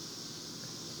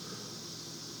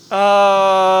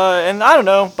 And I don't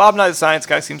know. Bob Nye the Science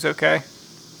Guy seems okay.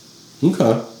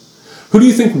 Okay. Who do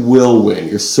you think will win?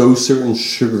 You're so certain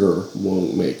Sugar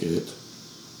won't make it.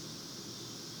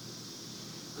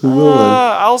 Who will win?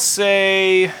 I'll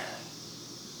say...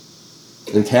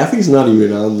 And Kathy's not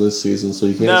even on this season, so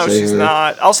you can't say her. No, she's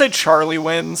not. I'll say Charlie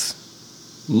wins.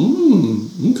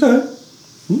 Okay.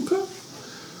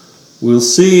 We'll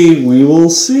see. We will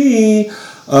see.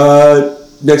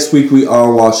 Next week we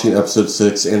are watching episode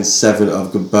 6 and 7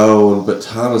 of Gabon. But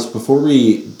Thomas, before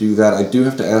we do that, I do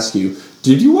have to ask you,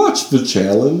 did you watch The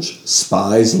Challenge,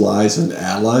 Spies, Lies, and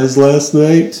Allies last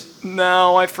night?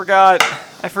 No, I forgot.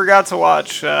 I forgot to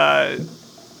watch The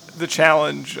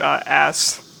Challenge,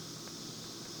 Ass,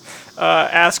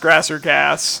 Grass, or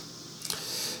Gas.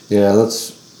 Yeah,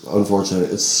 that's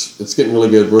unfortunate. It's getting really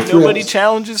good. Nobody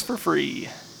challenges for free.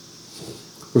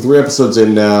 We're 3 episodes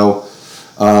in now.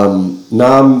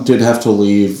 Nam did have to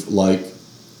leave,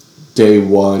 day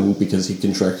one because he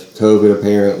contracted COVID,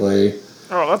 apparently.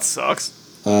 Oh, that sucks.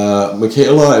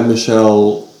 Michaela and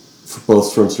Michelle,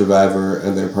 both from Survivor,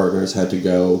 and their partners had to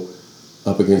go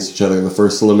up against each other in the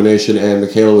first elimination, and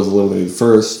Michaela was eliminated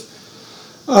first.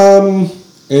 And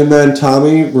then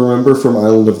Tommy, remember from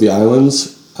Island of the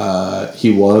Islands,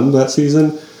 he won that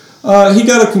season. He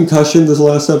got a concussion this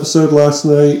last episode last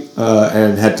night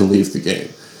and had to leave the game.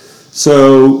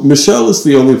 So Michelle is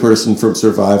the only person from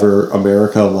Survivor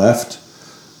America left.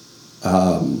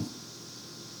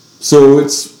 So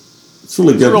it's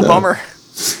really good. It's a real bummer.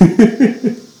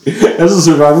 As a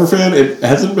Survivor fan, it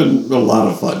hasn't been a lot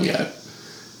of fun yet.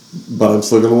 But I'm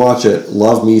still going to watch it.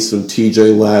 Love me some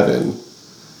TJ Lavin.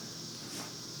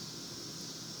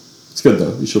 It's good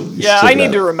though. You should I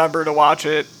need to remember to watch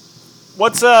it.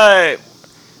 What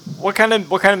kind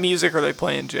of music are they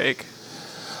playing, Jake?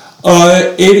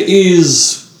 It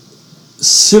is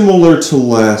similar to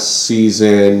last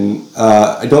season.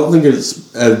 I don't think it's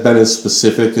been as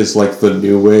specific as like the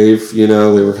new wave. You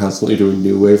know, they were constantly doing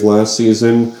new wave last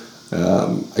season.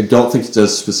 I don't think it's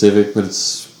as specific, but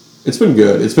it's been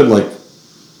good. It's been like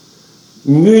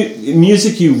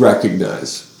music you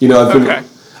recognize. You know,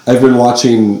 I've been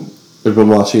watching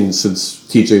since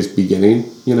TJ's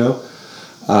beginning. You know,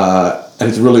 and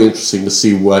it's really interesting to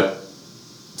see what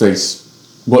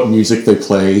music they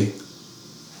play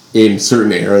in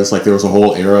certain eras. Like there was a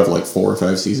whole era of like 4 or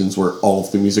 5 seasons where all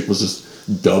of the music was just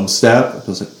dubstep. I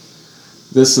was like,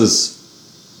 this is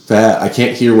bad. I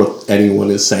can't hear what anyone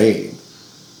is saying.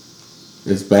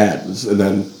 It's bad. And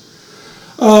then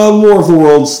War of the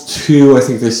Worlds 2, I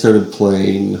think they started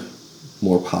playing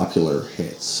more popular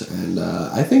hits. And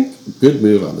I think good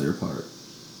move on their part.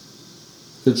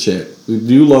 Good shit. We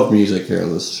do love music here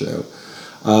on this show.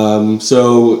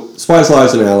 So Spies,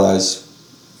 Lies, and Allies,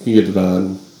 you can get it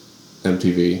on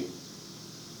MTV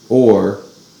or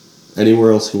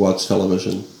anywhere else you watch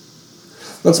television.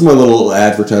 That's my little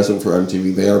advertisement for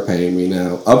MTV. They are paying me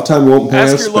now. Uptime won't pay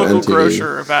us, but MTV. Ask your local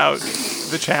grocer about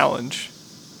the challenge.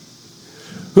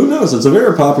 Who knows? It's a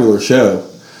very popular show.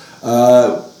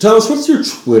 Thomas, what's your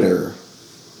Twitter?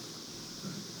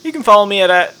 You can follow me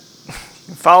at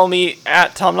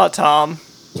Tom Not Tom.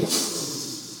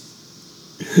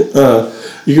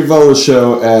 You can follow the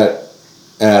show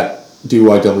at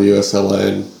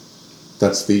DYWSLN.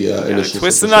 That's the initial.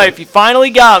 Twist the knife. You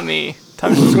finally got me.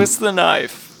 Time to twist the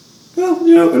knife. Well,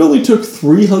 you know, it only took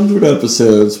 300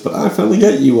 episodes, but I finally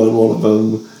got you on one of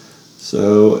them.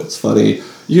 So it's funny.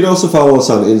 You can also follow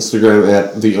us on Instagram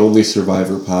at The Only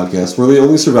Survivor Podcast. We're the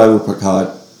only Survivor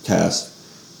podcast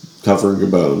covering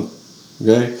Gabon.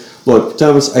 Okay? Look,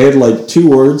 Thomas, I had like 2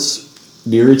 words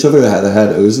near each other that had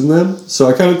O's in them, so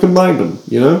I kind of combined them,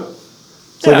 you know?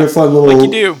 It's like a fun little... Like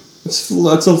you do.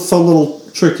 That's a fun little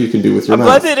trick you can do with your mouth.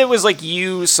 I'm glad that it was like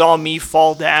you saw me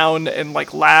fall down and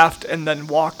like laughed and then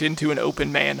walked into an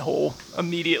open manhole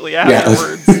immediately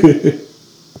afterwards. Yeah.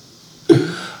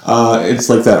 It's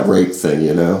like that rake thing,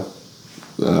 you know?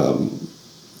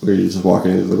 Where you're just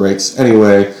walking into the rakes.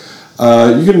 Anyway,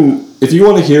 you can... If you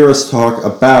want to hear us talk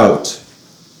about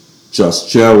Just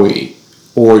Joey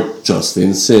or Just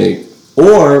NSYNC,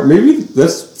 or maybe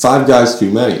that's 5 guys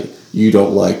too many. You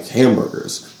don't like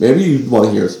hamburgers. Maybe you want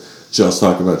to hear us just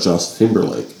talk about Justin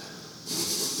Timberlake.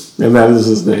 And that is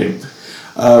his name.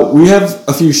 We have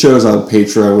a few shows on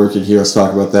Patreon where you can hear us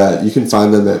talk about that. You can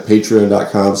find them at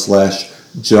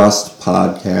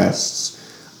patreon.com/justpodcasts.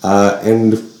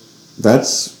 And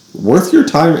that's worth your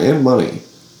time and money.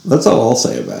 That's all I'll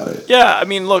say about it. Yeah, I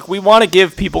mean, look, we want to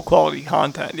give people quality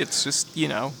content. It's just, you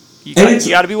know, you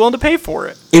got to be willing to pay for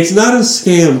it. It's not a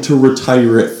scam to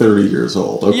retire at 30 years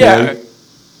old, okay? Yeah.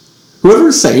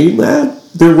 Whoever's saying that,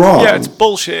 they're wrong. Yeah, it's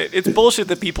bullshit. It's bullshit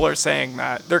that people are saying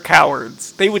that. They're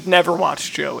cowards. They would never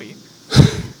watch Joey.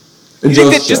 You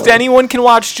think that just anyone can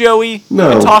watch Joey?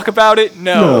 No. And talk about it?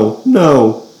 No.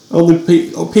 No. Only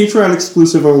Patreon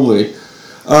exclusive only.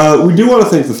 We do want to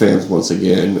thank the fans once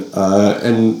again.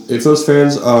 And if those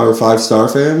fans are 5-star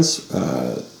fans,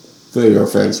 they are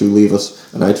fans who leave us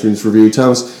an iTunes review.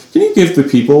 Thomas, can you give the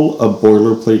people a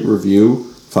boilerplate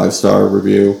review, 5-star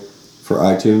review for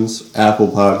iTunes, Apple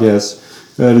Podcasts,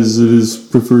 as it is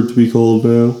preferred to be called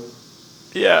now?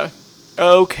 Yeah.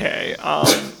 Okay.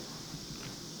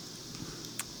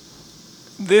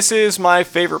 This is my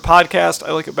favorite podcast.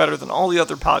 I like it better than all the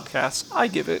other podcasts. I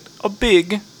give it a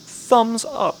big thumbs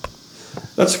up.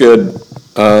 That's good.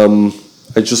 I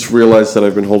just realized that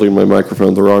I've been holding my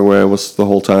microphone the wrong way almost the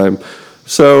whole time.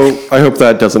 So I hope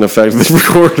that doesn't affect the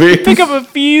recording. Pick up a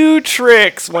few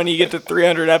tricks when you get to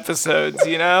 300 episodes,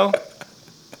 you know?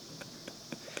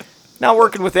 Not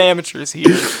working with amateurs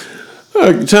here.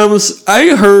 Thomas,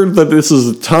 I heard that this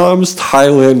is Tom's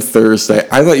Thailand Thursday.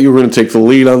 I thought you were going to take the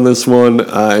lead on this one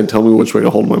and tell me which way to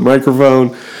hold my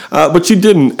microphone, but you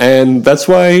didn't, and that's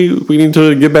why we need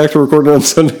to get back to recording on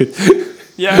Sunday.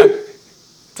 Yeah,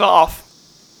 it's off.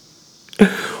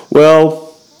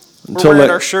 Well, We're wearing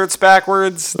our shirts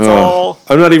backwards. It's all.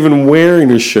 I'm not even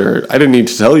wearing a shirt. I didn't need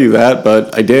to tell you that,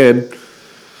 but I did.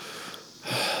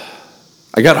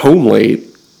 I got home late.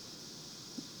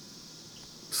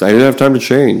 So I didn't have time to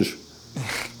change.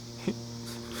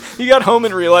 You got home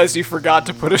and realized you forgot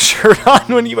to put a shirt on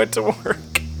when you went to work.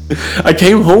 I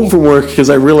came home from work because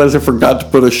I realized I forgot to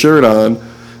put a shirt on.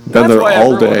 Been there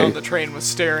all day. On the train was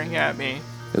staring at me.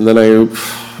 And then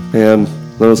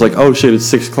then I was like, oh shit, it's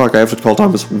 6 o'clock. I have to call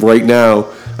Thomas right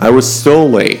now. I was still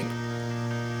late.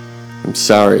 I'm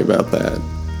sorry about that.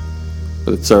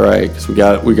 But it's alright, because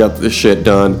we got this shit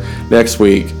done. Next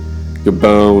week,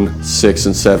 Gabon, 6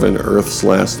 and 7, Earth's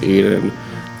Last Eden.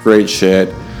 Great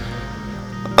shit.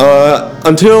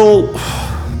 Until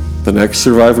the next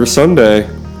Survivor Sunday,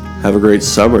 have a great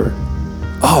summer.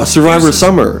 Oh, Survivor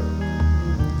Summer!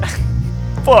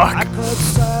 Fuck! I caught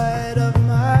sight of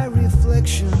my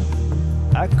reflection.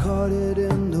 I caught it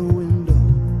in the window.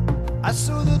 I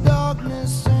saw the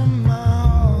darkness in my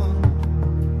heart.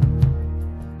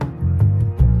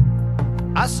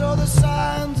 I saw the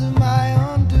signs of my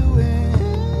undoing.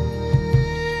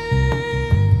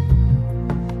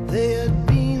 They had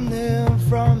been there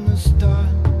from the start.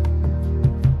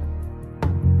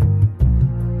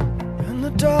 And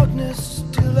the darkness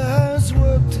still has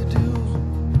work to do.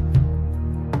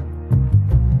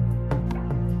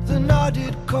 The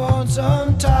knotted cords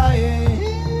untying,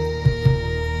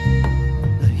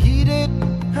 the heated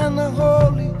and the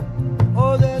holy,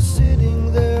 oh, they're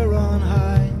sitting there on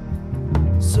high,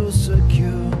 so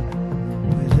secure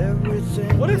with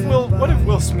everything. What if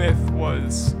Will Smith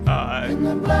was?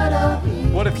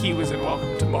 What if he was in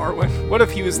Welcome to Marwin? What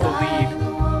if he was the lead?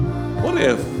 What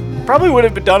if? Probably would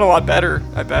have been done a lot better.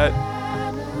 I bet.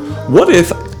 What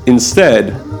if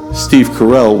instead Steve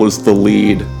Carell was the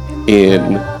lead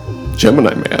in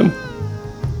Gemini Man?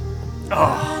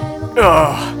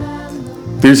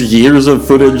 There's years of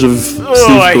footage of Steve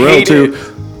Carell too.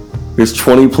 There's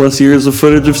 20 plus years of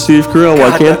footage of Steve Carell.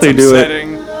 Why can't they do it?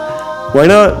 Why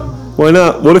not? Why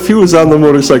not? What if he was on the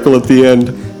motorcycle at the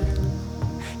end?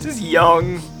 Just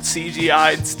young,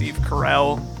 CGI'd Steve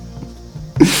Carell.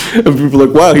 And people are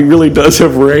like, wow, he really does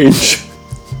have range.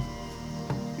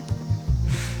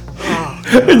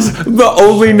 It's the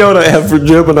only note I have for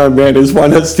Gemini Man is why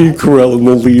not Steve Carell in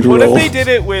the lead role? What if they did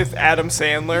it with Adam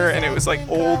Sandler and it was like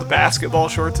old basketball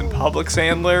shorts and Public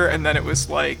Sandler, and then it was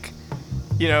like,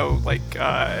 you know, like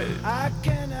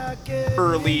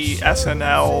early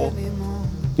SNL,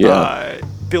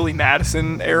 Billy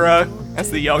Madison era as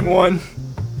the young one?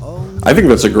 I think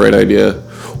that's a great idea.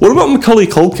 What about Macaulay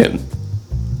Culkin?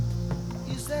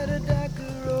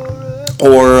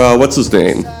 Or what's his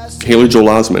name? Haley Joel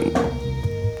Osment.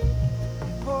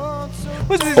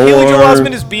 Haley Joel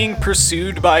Osment is being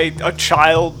pursued by a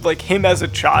child, like him as a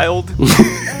child.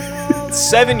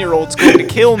 7-year-old's going to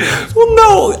kill me. Well,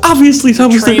 no, obviously,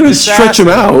 Thomas, they're going to stretch him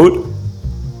out.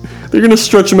 They're going to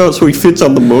stretch him out so he fits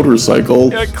on the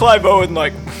motorcycle. Yeah, Clive Owen,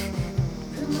 like,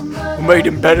 made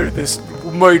him better this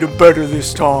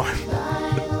time.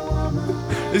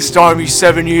 This time he's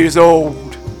 7 years old.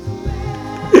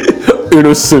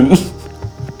 Innocent.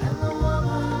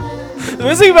 The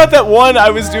best thing about that one, I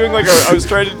was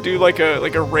trying to do like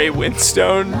a Ray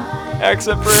Winstone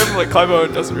accent for him. Like, Clive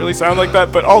Owen doesn't really sound like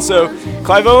that, but also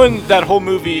Clive Owen, that whole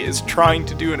movie is trying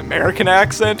to do an American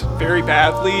accent very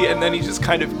badly, and then he just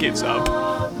kind of gives up.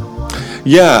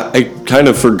 Yeah, I kind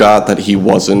of forgot that he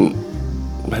wasn't.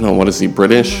 I don't know, what is he?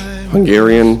 British,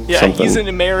 Hungarian, yeah, something. He's an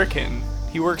American.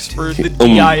 He works for the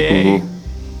DIA.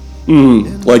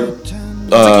 Like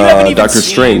Doctor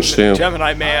Strange too.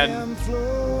 Gemini Man.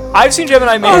 I've seen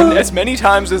Gemini Man as many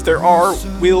times as there are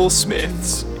Will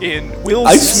Smiths in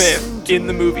Smith in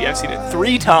the movie. I've seen it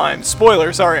 3 times.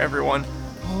 Spoiler, sorry everyone.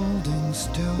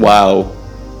 Wow.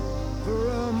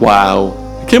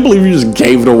 I can't believe you just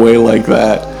gave it away like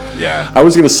that. Yeah. I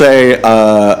was gonna say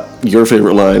your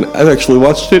favorite line. I've actually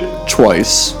watched it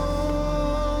twice.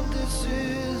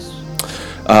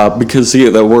 Because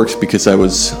that works because I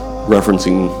was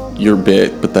referencing your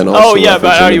bit, but then also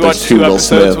but how you watch 2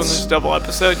 episodes when there's a double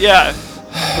episode. Yeah, it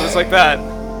was like that.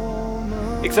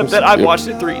 Except that I've watched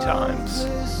it 3 times.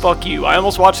 Fuck you. I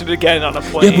almost watched it again on a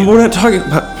plane. Yeah, but we're not talking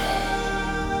about.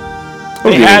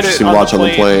 They had it on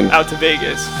the plane out to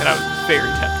Vegas, and I was very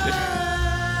tempted.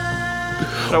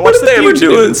 But I watched The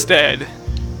Fugitive instead.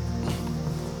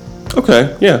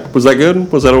 Okay, yeah. Was that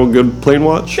good? Was that a good plane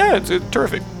watch? Yeah, it's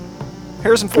terrific.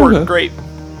 Harrison Ford, Okay. great.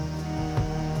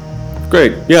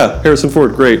 Great. Yeah, Harrison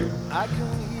Ford, great. I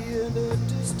can hear the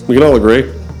distance We can all agree.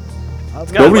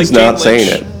 It's got, Nobody's Jane not saying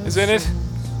Lynch it. Is in it.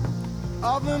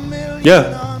 of a million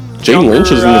Yeah. unheard Jane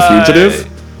Lynch is in The Younger, Fugitive.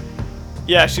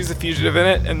 Yeah, she's the fugitive in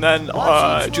it, and then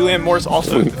Julianne Moore's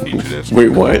also in the fugitive. Wait,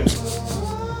 what?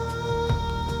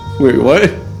 Wait,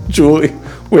 what?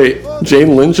 Wait,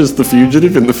 Jane Lynch is The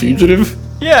Fugitive in The Fugitive?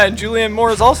 Yeah, and Julianne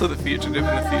Moore is also the fugitive in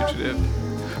the fugitive.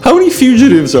 How many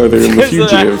fugitives are there in The 'Cause,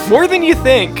 Fugitive? more than you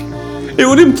think. It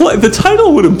would imply, the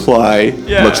title would imply,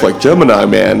 Yeah. much like Gemini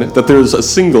Man, that there's a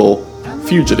single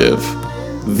fugitive.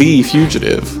 The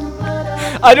Fugitive.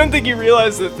 I don't think you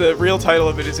realize that the real title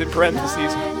of it is in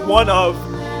parentheses, one of,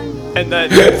 and then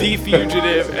the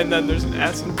fugitive, and then there's an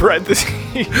S in parentheses.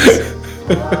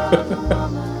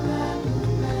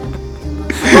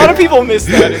 A lot of people miss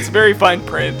that. It's very fine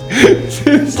print.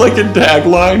 It's like a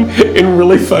tagline in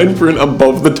really fine print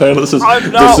above the title that says,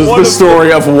 I'm not this is one the of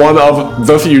story of one of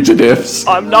the fugitives.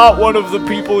 I'm not one of the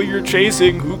people you're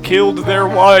chasing who killed their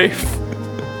wife.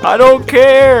 I don't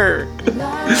care.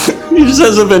 He just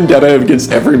has a vendetta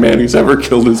against every man who's ever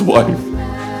killed his wife.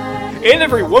 And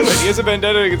every woman. He has a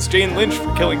vendetta against Jane Lynch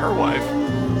for killing her wife.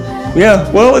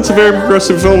 Yeah, well, it's a very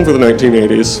progressive film for the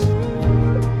 1980s.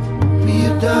 We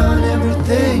have done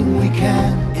everything we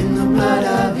can in the blood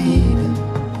of Eden.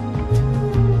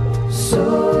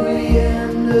 So we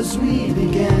end as we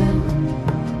began,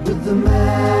 with the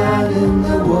man and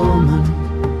the woman,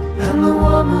 and the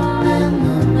woman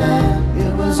and the man.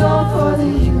 It was all for the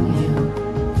union.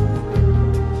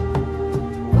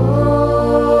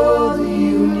 Oh, the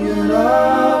union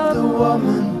of the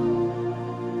woman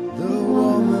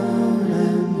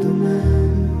and the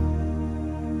man.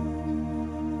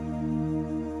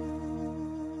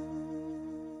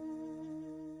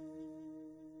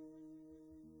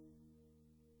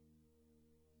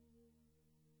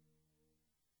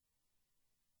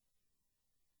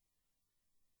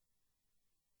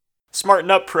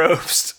 Smarten up, Probst.